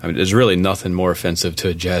 I mean, there's really nothing more offensive to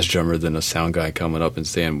a jazz drummer than a sound guy coming up and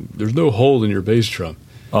saying, "There's no hole in your bass drum."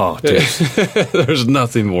 Oh, dude. There's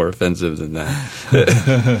nothing more offensive than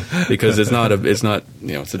that, because it's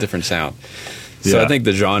a different sound. So I think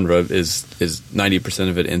the genre is 90%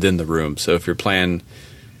 of it, and then the room. So if you're playing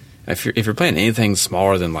anything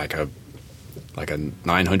smaller than like a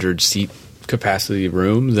 900 seat capacity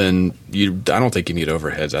room, then I don't think you need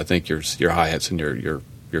overheads. I think your hi-hats and your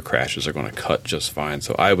crashes are going to cut just fine.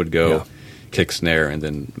 So I would go kick, snare, and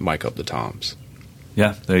then mic up the toms.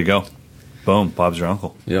 Yeah, there you go. Boom, Bob's your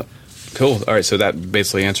uncle. Yep. Cool. All right, so that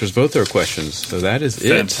basically answers both their questions. So that is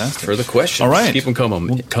fantastic. It for the questions. All right. Keep them coming.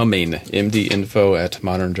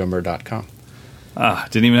 mdinfo@modernjumper.com.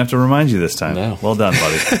 Didn't even have to remind you this time. No. Well done,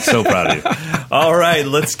 buddy. So proud of you. All right,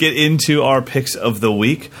 let's get into our picks of the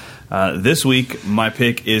week. This week, my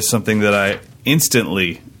pick is something that I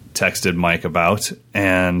instantly texted Mike about,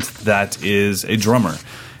 and that is a drummer.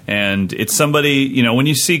 And it's somebody, when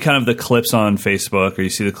you see kind of the clips on Facebook or you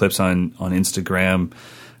see the clips on Instagram,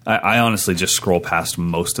 I honestly just scroll past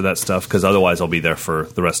most of that stuff because otherwise I'll be there for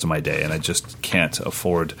the rest of my day, and I just can't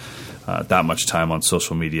afford that much time on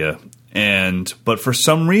social media. But for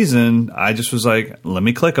some reason, I just was like, let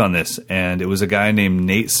me click on this, and it was a guy named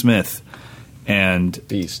Nate Smith, and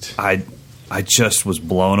Beast. I just was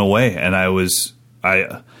blown away, and I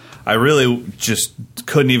I really just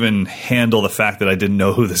couldn't even handle the fact that I didn't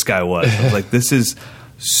know who this guy was. I was like, this is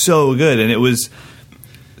so good. And it was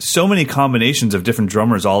so many combinations of different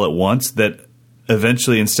drummers all at once that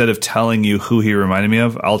eventually, instead of telling you who he reminded me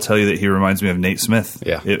of, I'll tell you that he reminds me of Nate Smith.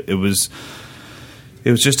 Yeah. It was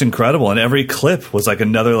just incredible. And every clip was like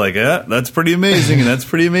another, like, that's pretty amazing. And that's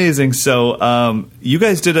pretty amazing. So you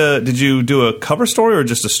guys did you do a cover story or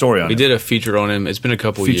just a story on We it? did a feature on him. It's been a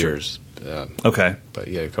couple years. Okay. But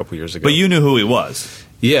yeah, a couple years ago. But you knew who he was.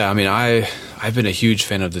 Yeah, I mean, I've been a huge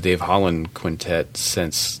fan of the Dave Holland Quintet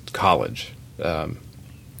since college. And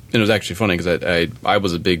it was actually funny because I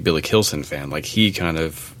was a big Billy Kilson fan. Like, he kind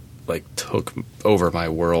of like took over my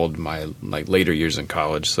world my like later years in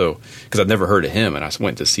college. So because I'd never heard of him, and I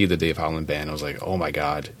went to see the Dave Holland band, I was like, oh my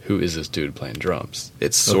god, who is this dude playing drums?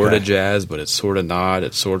 It's sort of jazz, but it's sort of not.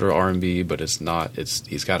 It's sort of R&B, but it's not.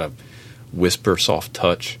 He's got a whisper, soft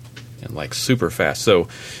touch, and like super fast. So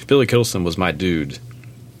Billy Kilson was my dude.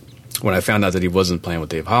 When I found out that he wasn't playing with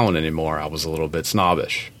Dave Holland anymore, I was a little bit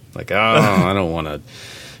snobbish. Like, oh, I don't want to.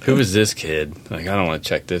 Who is this kid? Like, I don't want to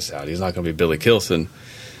check this out. He's not going to be Billy Kilson.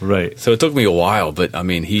 Right. So it took me a while, but I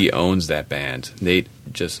mean, he owns that band. Nate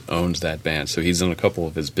just owns that band. So he's on a couple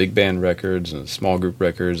of his big band records and small group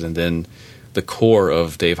records, and then the core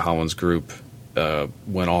of Dave Holland's group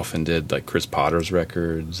went off and did like Chris Potter's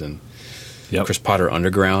records, and Chris Potter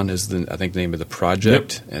Underground is I think the name of the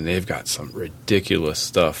project, and they've got some ridiculous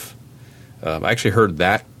stuff. I actually heard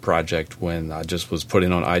that project when I just was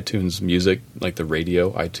putting on iTunes Music, like the radio,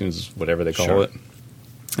 iTunes, whatever they call it,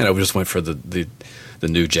 and I just went for the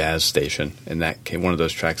new jazz station, and one of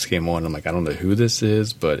those tracks came on. I'm like, I don't know who this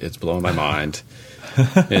is, but it's blowing my mind.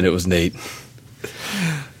 And it was Nate.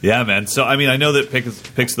 Yeah, man. So, I mean, I know that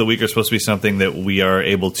picks of the week are supposed to be something that we are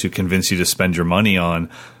able to convince you to spend your money on.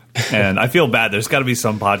 And I feel bad. There's got to be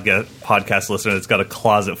some podcast listener that's got a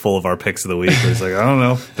closet full of our picks of the week. Where it's like, I don't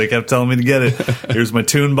know. They kept telling me to get it. Here's my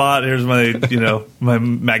tune bot. Here's my, my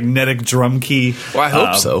magnetic drum key. Well, I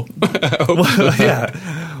hope so. Yeah.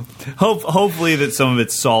 Hopefully that some of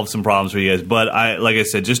it solves some problems for you guys. But like I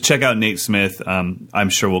said, just check out Nate Smith. I'm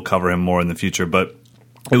sure we'll cover him more in the future. But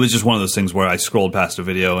it was just one of those things where I scrolled past a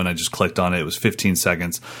video and I just clicked on it. It was 15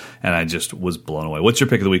 seconds, and I just was blown away. What's your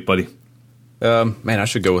pick of the week, buddy? Man, I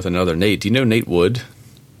should go with another Nate. Do you know Nate Wood?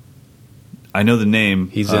 I know the name.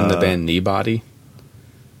 He's in the band Kneebody.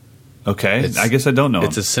 Okay, I guess I don't know.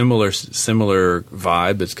 It's a similar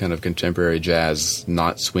vibe. It's kind of contemporary jazz,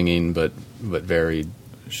 not swinging, but very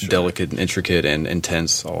delicate and intricate and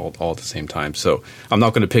intense all at the same time. So I'm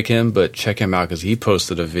not going to pick him, but check him out because he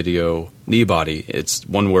posted a video. Kneebody. It's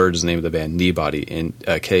one word is the name of the band. Kneebody,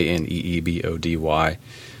 Kneebody.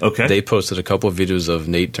 Okay. They posted a couple of videos of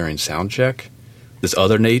Nate during sound check. This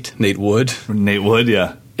other Nate Wood. Nate Wood,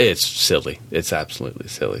 yeah. It's silly. It's absolutely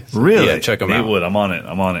silly. So, really? Yeah, check him out. Nate Wood, I'm on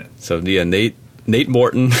it. So, yeah, Nate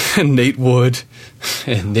Morton, Nate Wood,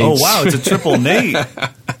 and Nate. Oh, wow, it's a triple Nate.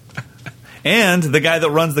 And the guy that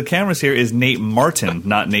runs the cameras here is Nate Martin,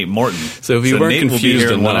 not Nate Morton. So if you weren't Nate confused will be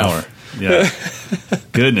here in 1 enough. hour. Yeah.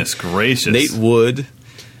 Goodness gracious. Nate Wood.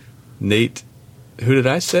 Nate. Who did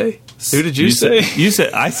I say? Who did you say?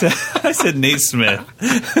 I said Nate Smith.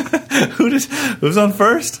 Who's on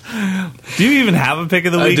first? Do you even have a pick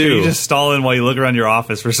of the week? I do. Or you just stall in while you look around your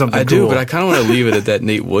office for something I cool? do, but I kind of want to leave it at that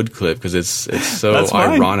Nate Wood clip because it's so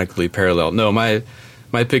ironically parallel. No, my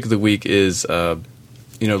pick of the week is, I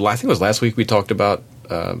think it was last week we talked about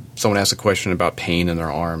someone asked a question about pain in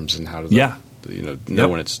their arms and how to know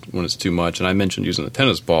when it's too much, and I mentioned using a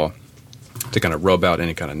tennis ball to kind of rub out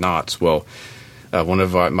any kind of knots. Well, one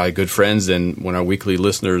of my good friends and one of our weekly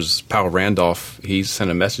listeners, Powell Randolph, he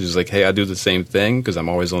sent a message. He's like, hey, I do the same thing because I'm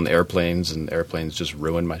always on airplanes, and airplanes just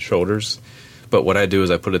ruin my shoulders. But what I do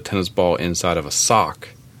is I put a tennis ball inside of a sock.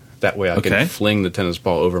 That way I can fling the tennis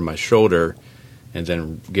ball over my shoulder and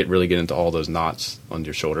then get into all those knots on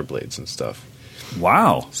your shoulder blades and stuff.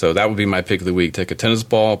 Wow. So that would be my pick of the week. Take a tennis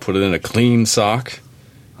ball, put it in a clean sock,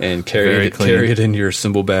 and carry it in your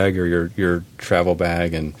cymbal bag or your travel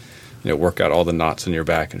bag, and work out all the knots in your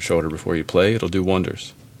back and shoulder before you play. It'll do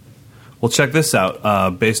wonders. Well, check this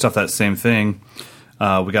out. Based off that same thing,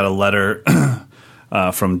 we got a letter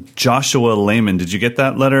from Joshua Lehman. Did you get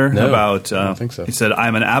that letter? No, about, I don't think so. He said,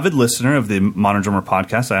 I'm an avid listener of the Modern Drummer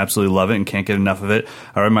podcast. I absolutely love it and can't get enough of it.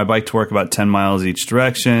 I ride my bike to work about 10 miles each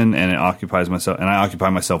direction, and I occupy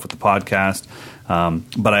myself with the podcast.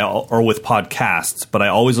 With podcasts, but I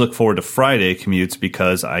always look forward to Friday commutes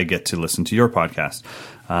because I get to listen to your podcast.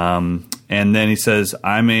 And then he says,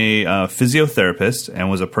 I'm a physiotherapist and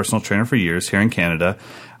was a personal trainer for years here in Canada.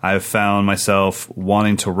 I've found myself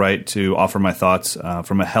wanting to write to offer my thoughts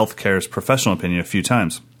from a healthcare's professional opinion a few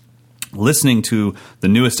times. listening to the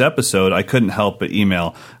newest episode, I couldn't help but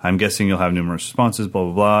email. I'm guessing you'll have numerous responses, blah,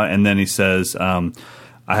 blah, blah. And then he says,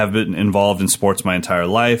 I have been involved in sports my entire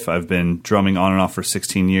life. I've been drumming on and off for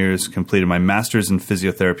 16 years, completed my master's in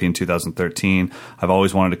physiotherapy in 2013. I've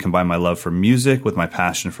always wanted to combine my love for music with my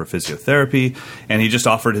passion for physiotherapy. And he just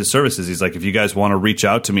offered his services. He's like, if you guys want to reach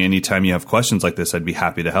out to me anytime you have questions like this, I'd be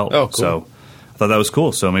happy to help. Oh, cool. So I thought that was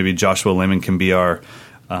cool. So maybe Joshua Lehman can be our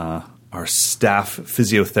staff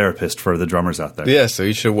physiotherapist for the drummers out there. Yeah, so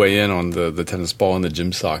you should weigh in on the tennis ball and the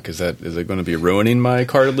gym sock. Is it going to be ruining my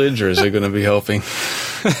cartilage, or is it going to be helping?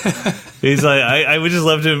 He's like, I would just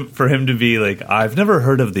love for him to be like, I've never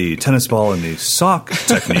heard of the tennis ball and the sock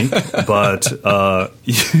technique, but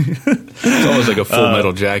it's almost like a Full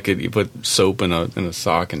Metal Jacket. You put soap in a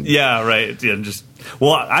sock and yeah, right. Yeah,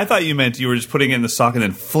 well, I thought you meant you were just putting it in the sock and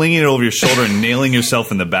then flinging it over your shoulder and nailing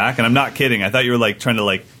yourself in the back. And I'm not kidding. I thought you were like trying to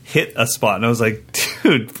like hit a spot, and I was like,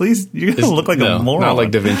 dude, please, you're gonna look like a moron. Not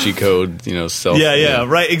like Da Vinci Code, self. Yeah,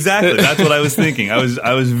 right, exactly. That's what I was thinking. I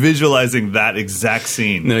was visualizing that exact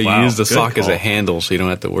scene. No, you use the sock as a handle, so you don't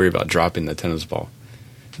have to worry about dropping the tennis ball.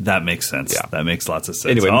 That makes sense. Yeah. That makes lots of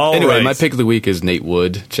sense. Anyway, right. My pick of the week is Nate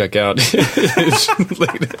Wood. Check out his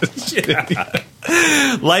latest video.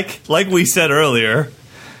 Like we said earlier.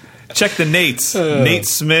 Check the Nates. Nate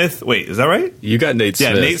Smith. Wait, is that right? You got Nate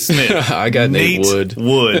Smith. Yeah, Nate Smith. I got Nate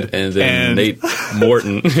Wood. And then Nate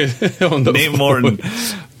Morton. Nate Morton.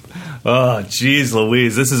 Oh, geez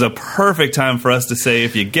Louise. This is a perfect time for us to say,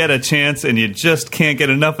 if you get a chance and you just can't get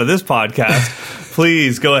enough of this podcast,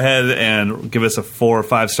 please go ahead and give us a 4 or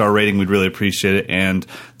 5 star rating. We'd really appreciate it. And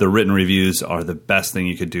the written reviews are the best thing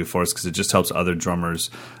you could do for us, because it just helps other drummers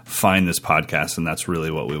find this podcast, and that's really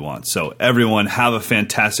what we want. So everyone, have a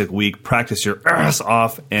fantastic week. Practice your ass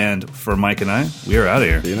off. And for Mike and I, we are out of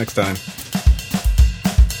here. See you next time.